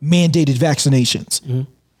public mandated vaccinations. Mm-hmm.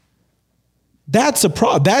 That's a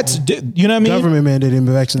problem. That's, you know what I mean? Government mandated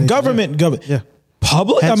vaccination. Government. Yeah.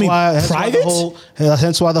 Public? Hence private?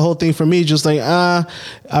 Hence why the whole thing for me, just like, go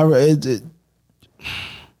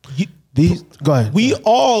ahead.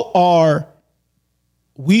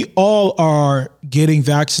 We all are getting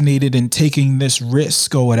vaccinated and taking this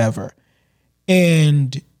risk or whatever.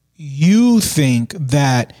 And you think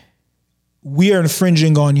that we are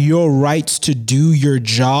infringing on your rights to do your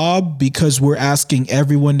job because we're asking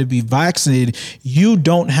everyone to be vaccinated. You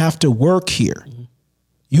don't have to work here. Mm-hmm.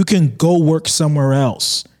 You can go work somewhere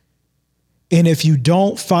else. And if you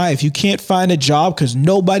can't find a job because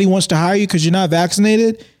nobody wants to hire you because you're not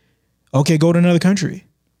vaccinated, okay, go to another country.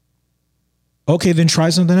 Okay, then try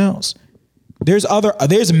something else. There's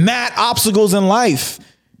mad obstacles in life.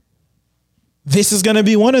 This is going to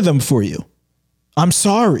be one of them for you. I'm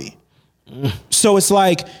sorry. So it's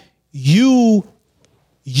like you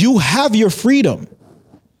have your freedom.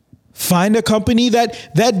 Find a company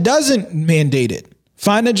that doesn't mandate it.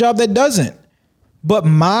 Find a job that doesn't. But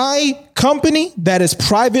my company that is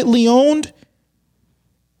privately owned,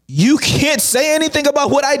 you can't say anything about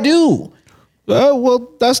what I do.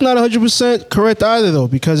 Well, that's not 100% correct either, though,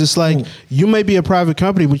 because it's like you may be a private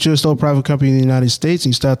company, but you're still a private company in the United States,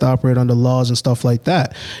 and you still have to operate under laws and stuff like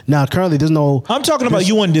that. Now, currently, there's no. I'm talking about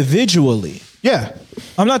you individually. Yeah,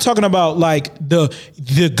 I'm not talking about like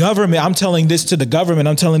the government. I'm telling this to the government.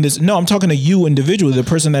 I'm telling this. No, I'm talking to you individually, the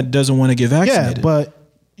person that doesn't want to get vaccinated. Yeah, but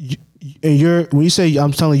when you say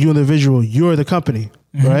I'm telling you individual, you're the company,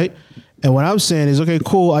 mm-hmm. right? And what I'm saying is, okay,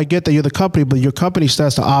 cool. I get that you're the company, but your company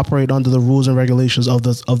starts to operate under the rules and regulations of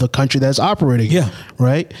the country that's operating. Yeah.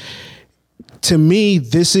 Right. To me,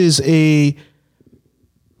 this is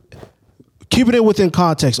keeping it within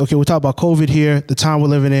context. Okay, we're talking about COVID here, the time we're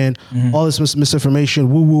living in, mm-hmm. all this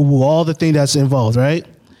misinformation, woo, all the thing that's involved. Right.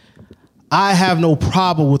 I have no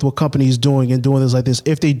problem with what companies doing this like this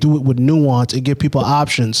if they do it with nuance and give people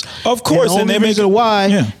options. Of course, and the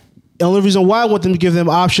only reason why I want them to give them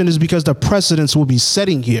option is because the precedents will be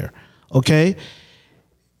setting here. Okay.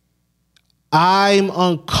 I'm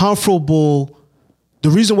uncomfortable. The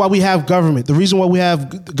reason why we have government, the reason why we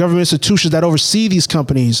have government institutions that oversee these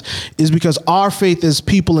companies is because our faith as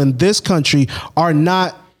people in this country are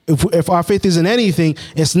not, if our faith is in anything,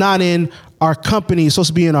 it's not in our company. It's supposed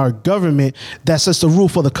to be in our government that sets the rule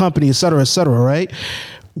for the company, et cetera, right?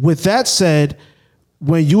 With that said,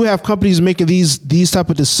 when you have companies making these type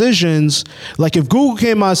of decisions, like if Google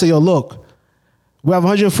came out and said, yo, look, we have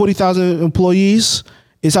 140,000 employees,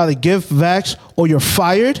 it's either give vax or you're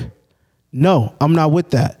fired. No, I'm not with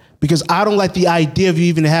that because I don't like the idea of you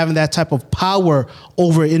even having that type of power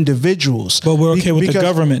over individuals. But we're okay with the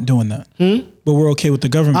government doing that. But we're okay with the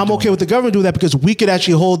government. I'm okay with the government doing that because we could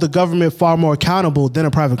actually hold the government far more accountable than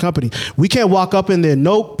a private company. We can't walk up in there.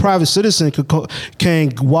 No private citizen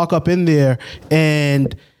can walk up in there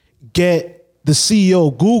and get the CEO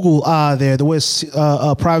of Google out of there the way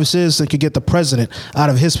a private citizen could get the president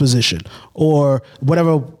out of his position or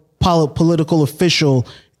whatever political official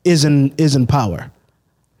is in power.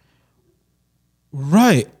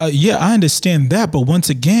 Right. Yeah, I understand that. But once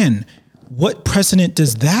again, what precedent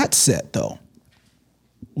does that set, though?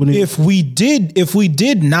 If we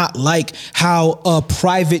did not like how a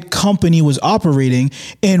private company was operating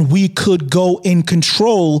and we could go and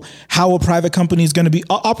control how a private company is going to be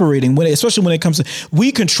operating, especially when it comes to,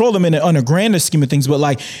 we control them on a grander scheme of things, but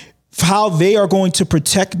like how they are going to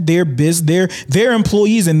protect their their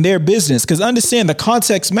employees and their business. Because understand the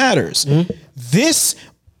context matters. Mm-hmm.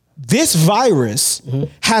 This virus mm-hmm.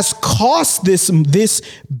 has cost this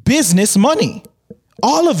business money,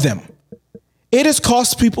 all of them. It has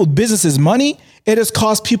cost people, businesses money. It has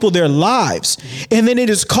cost people their lives. Mm-hmm. And then it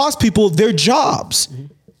has cost people their jobs. Mm-hmm.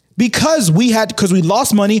 Because we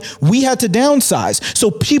lost money, we had to downsize. So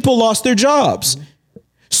people lost their jobs. Mm-hmm.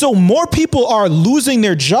 So more people are losing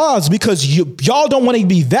their jobs because y'all don't want to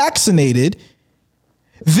be vaccinated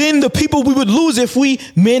than the people we would lose if we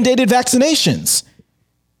mandated vaccinations.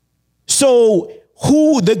 So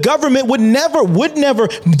the government would never,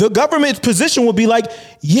 the government's position would be like,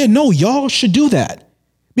 yeah, no, y'all should do that.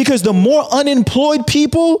 Because the more unemployed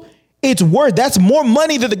people, that's more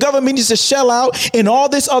money that the government needs to shell out and all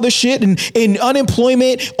this other shit and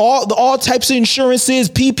unemployment, all types of insurances,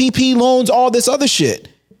 PPP loans, all this other shit.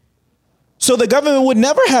 So the government would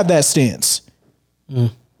never have that stance.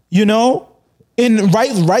 You know? And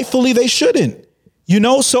rightfully they shouldn't. You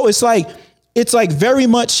know? So it's like very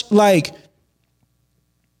much like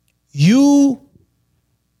you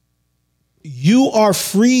are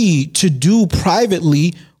free to do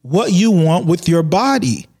privately what you want with your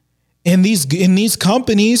body. And these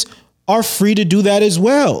companies are free to do that as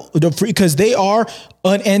well. Because they are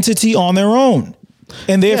an entity on their own.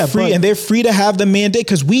 And they're free to have the mandate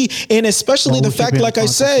because especially the fact, like I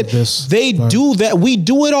said, do that. We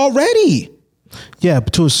do it already. Yeah,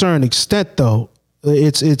 but to a certain extent, though,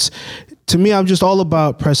 it's to me, I'm just all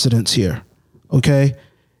about precedence here. Okay,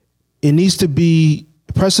 it needs to be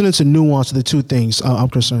precedence and nuance are the two things I'm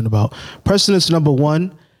concerned about. Precedence, number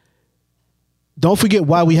one, don't forget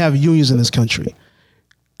why we have unions in this country.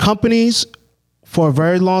 Companies for a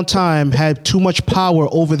very long time had too much power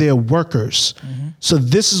over their workers. So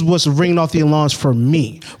this is what's ringing off the alarms for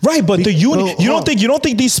me. Right, but the union, you don't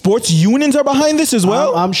think these sports unions are behind this as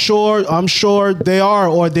well? I'm sure they are,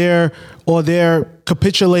 or they're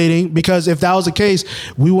capitulating, because if that was the case,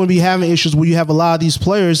 we wouldn't be having issues where you have a lot of these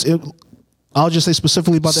players. I'll just say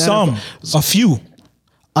specifically about the NFL. A few.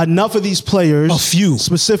 Enough of these players, a few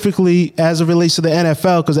specifically as it relates to the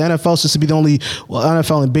NFL, because the NFL seems to be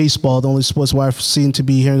NFL and baseball, the only sports where I've seen to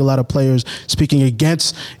be hearing a lot of players speaking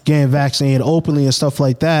against getting vaccinated openly and stuff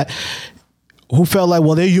like that, who felt like,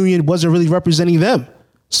 well, their union wasn't really representing them.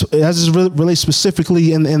 So as it relates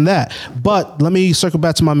specifically in that. But let me circle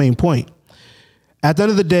back to my main point. At the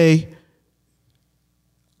end of the day,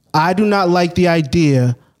 I do not like the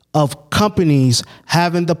idea of companies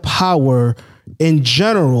having the power in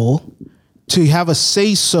general to have a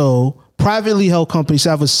say-so, privately held companies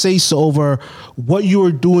have a say-so over what you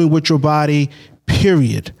are doing with your body,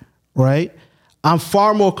 period, right? I'm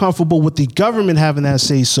far more comfortable with the government having that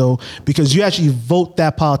say-so because you actually vote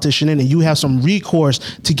that politician in and you have some recourse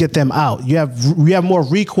to get them out. You have more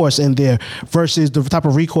recourse in there versus the type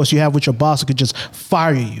of recourse you have with your boss who could just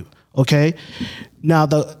fire you, okay? Now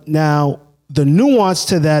the nuance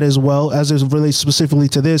to that as well, as it relates specifically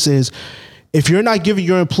to this, is if you're not giving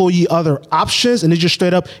your employee other options and they just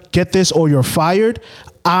straight up get this or you're fired,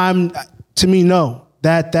 to me, no.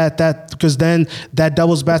 That because then that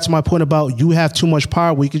doubles back to my point about you have too much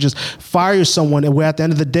power where you could just fire someone and where at the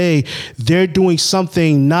end of the day, they're doing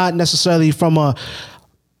something not necessarily from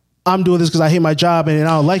I'm doing this because I hate my job and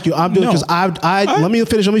I don't like you. I'm doing it because let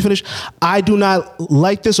me finish. I do not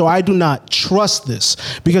like this or I do not trust this.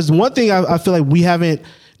 Because one thing I feel like we haven't,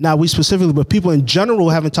 not we specifically, but people in general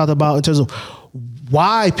haven't talked about in terms of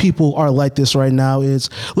why people are like this right now is,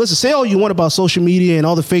 listen, say all you want about social media and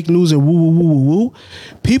all the fake news and woo.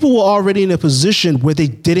 People were already in a position where they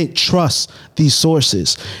didn't trust these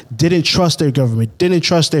sources, didn't trust their government, didn't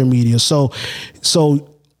trust their media. So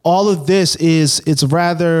all of this it's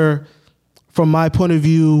rather, from my point of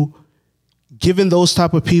view, giving those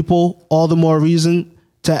type of people all the more reason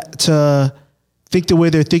to think the way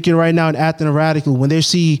they're thinking right now and acting erratically when they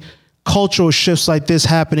see cultural shifts like this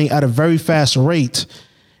happening at a very fast rate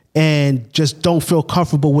and just don't feel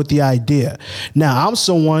comfortable with the idea. Now, I'm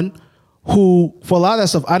someone who, for a lot of that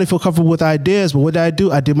stuff, I didn't feel comfortable with ideas, but what did I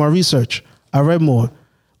do? I did my research. I read more.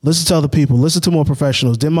 Listen to other people. Listen to more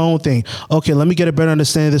professionals. Did my own thing. Okay, let me get a better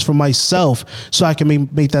understanding of this for myself so I can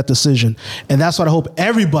make that decision. And that's what I hope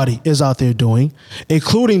everybody is out there doing,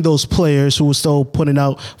 including those players who are still putting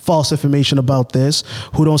out false information about this,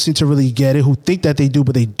 who don't seem to really get it, who think that they do,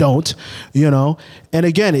 but they don't, And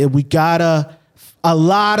again, a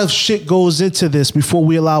lot of shit goes into this before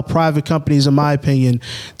we allow private companies, in my opinion,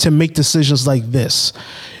 to make decisions like this.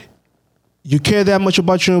 You care that much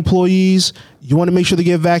about your employees, you want to make sure they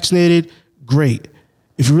get vaccinated, great.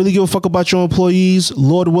 If you really give a fuck about your employees,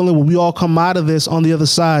 Lord willing, when we all come out of this on the other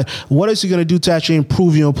side, what is you going to do to actually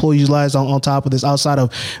improve your employees' lives on top of this, outside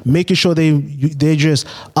of making sure they're just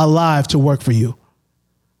alive to work for you?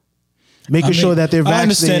 Making sure that they're vaccinated. I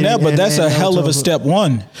understand that, but that's a hell of a step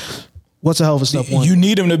one. What's a hell of a step one? You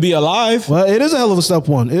need them to be alive. Well, it is a hell of a step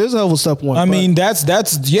one. I mean, that's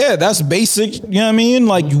basic. You know what I mean?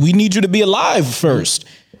 Like, we need you to be alive first,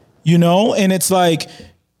 and it's like,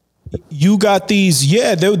 you got these,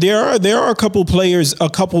 there are a couple players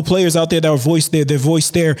out there that voice their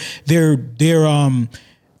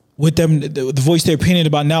with them, the voice their opinion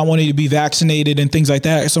about not wanting to be vaccinated and things like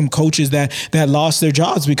that. Some coaches that lost their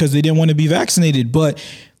jobs because they didn't want to be vaccinated, but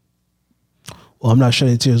well, I'm not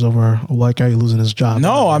shedding tears over a white guy losing his job.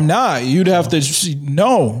 No, I'm not. You'd have to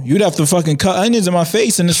fucking cut onions in my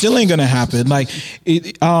face and it still ain't gonna happen. Like,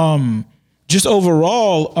 just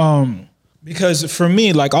overall, because for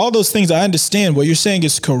me, like, all those things, I understand what you're saying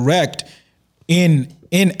is correct in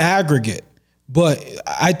aggregate. But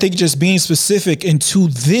I think just being specific into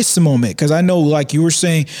this moment, because I know, like you were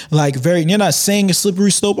saying, like you're not saying a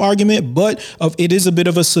slippery slope argument, but it is a bit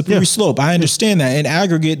of a slippery slope. I understand that. In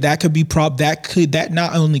aggregate, that could be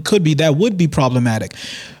that would be problematic.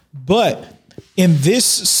 But in this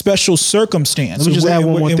special circumstance, let me just add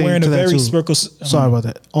one more thing we're in to a that very too. Sorry about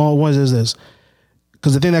that. All one is this,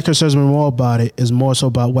 because the thing that concerns me more about it is more so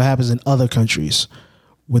about what happens in other countries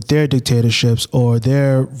with their dictatorships or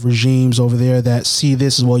their regimes over there that see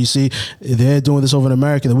this as well. You see, they're doing this over in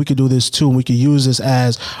America, that we could do this too, and we could use this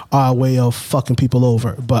as our way of fucking people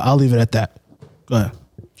over. But I'll leave it at that. Go ahead.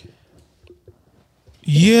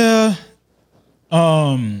 Yeah.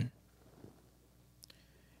 I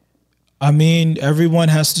mean, everyone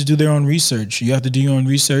has to do their own research. You have to do your own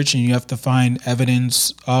research, and you have to find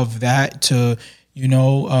evidence of that to,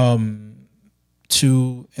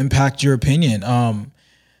 to impact your opinion.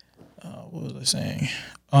 What was I saying?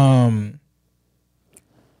 I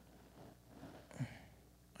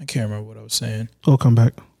can't remember what I was saying. We'll come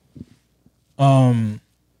back. You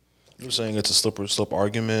were saying it's a slippery slope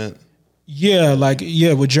argument. Yeah,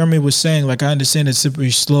 what Jeremy was saying, like, I understand it's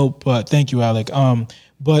slippery slope, but thank you, Alec.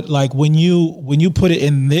 But like when you put it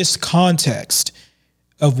in this context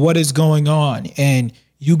of what is going on, and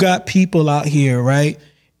you got people out here, right?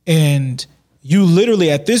 And you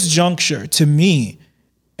literally at this juncture, to me,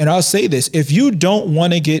 and I'll say this, if you don't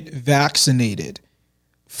want to get vaccinated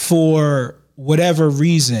for whatever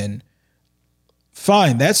reason,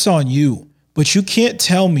 fine, that's on you. But you can't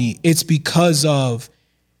tell me it's because of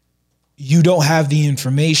you don't have the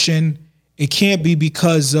information. It can't be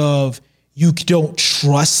because of you don't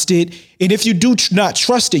trust it. And if you do not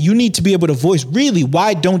trust it, you need to be able to voice, really,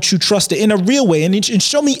 why don't you trust it in a real way? And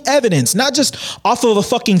show me evidence, not just off of a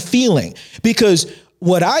fucking feeling. Because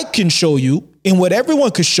what I can show you and what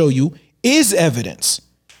everyone could show you is evidence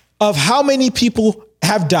of how many people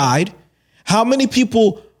have died, how many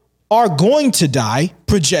people are going to die,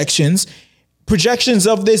 projections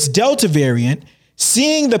of this Delta variant,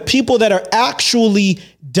 seeing the people that are actually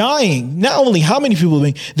dying, not only how many people are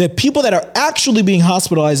being, the people that are actually being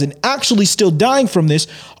hospitalized and actually still dying from this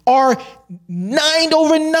are over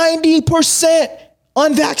 90%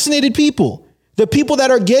 unvaccinated people. The people that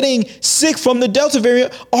are getting sick from the Delta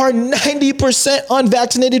variant are 90%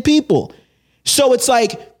 unvaccinated people. So it's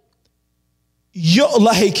like,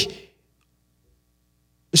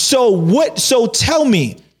 so tell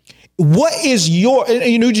me, what is your,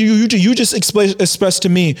 you just expressed to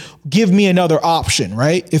me, give me another option,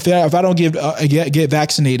 right? If I don't get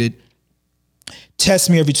vaccinated, test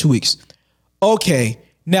me every 2 weeks. Okay,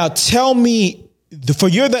 now tell me,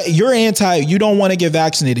 you're anti, you don't want to get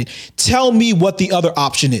vaccinated. Tell me what the other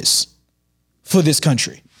option is for this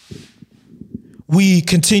country. We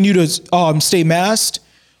continue to stay masked.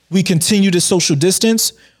 We continue to social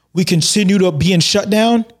distance. We continue to be in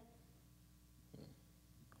shutdown.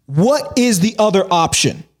 What is the other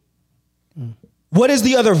option? What is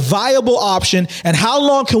the other viable option? And how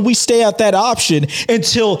long can we stay at that option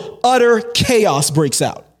until utter chaos breaks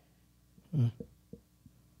out?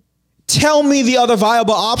 Tell me the other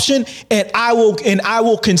viable option, and I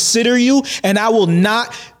will consider you, and I will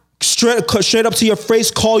not straight up to your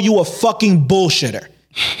face call you a fucking bullshitter.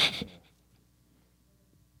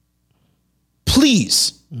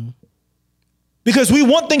 Please. Because we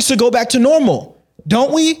want things to go back to normal,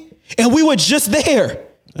 don't we? And we were just there.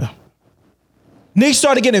 Yeah. Niggas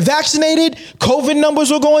started getting vaccinated. COVID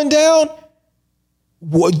numbers were going down.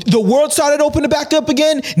 The world started opening back up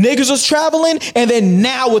again. Niggas was traveling. And then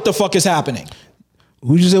now what the fuck is happening?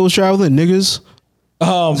 Who'd you say was traveling? Niggas? Did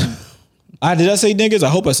I say niggas? I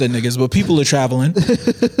hope I said niggas, but people are traveling.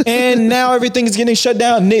 And now everything's getting shut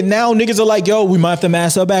down. Now niggas are like, yo, we might have to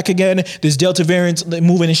mask up back again. This Delta variant's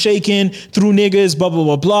moving and shaking through niggas, blah, blah,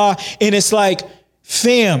 blah, blah. And it's like,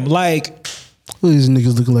 fam, like. Look at these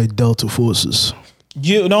niggas looking like Delta forces.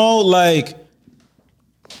 Because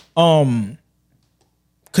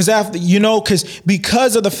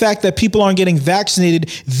of the fact that people aren't getting vaccinated,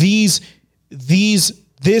 this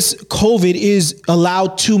COVID is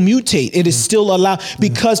allowed to mutate. It is still allowed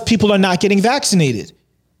because people are not getting vaccinated.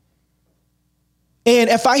 And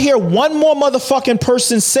if I hear one more motherfucking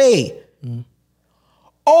person say,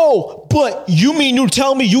 oh, but you mean you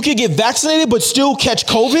tell me you can get vaccinated but still catch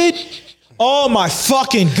COVID? Oh my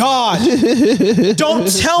fucking God.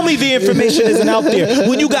 Don't tell me the information isn't out there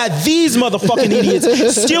when you got these motherfucking idiots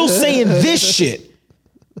still saying this shit.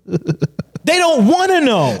 They don't want to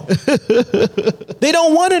know. They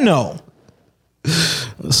don't want to know.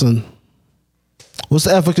 Listen, what's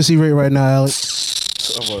the efficacy rate right now,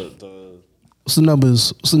 Alex? What's the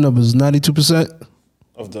numbers? 92%?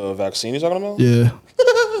 Of the vaccine you're talking about? Yeah.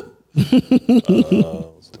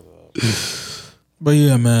 But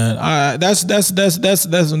yeah, man,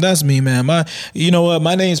 that's me, man. You know what?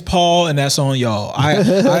 My name's Paul, and that's on y'all. I ain't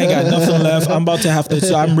got nothing left. I'm about to have to.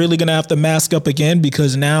 So I'm really gonna have to mask up again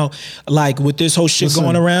because now, like with this whole shit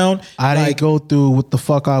going around, I didn't go through what the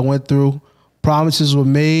fuck I went through. Promises were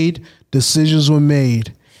made, decisions were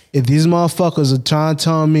made. If these motherfuckers are trying to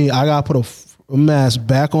tell me I gotta put a mask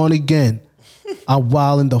back on again, I'm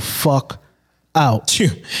wilding the fuck out. Go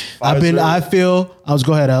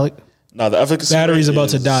ahead, Alec. No, the efficacy battery's about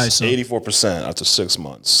to die. So 84% after 6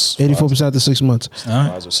 months. 84% after 6 months.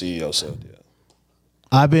 Pfizer CEO said, yeah.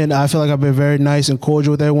 I feel like I've been very nice and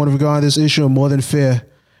cordial with everyone regarding this issue and more than fair.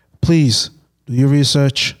 Please do your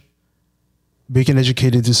research, make an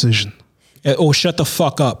educated decision. Or shut the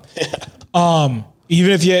fuck up.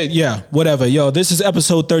 Even if whatever. Yo, this is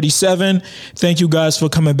episode 37. Thank you guys for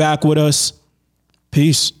coming back with us.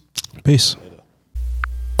 Peace. Peace.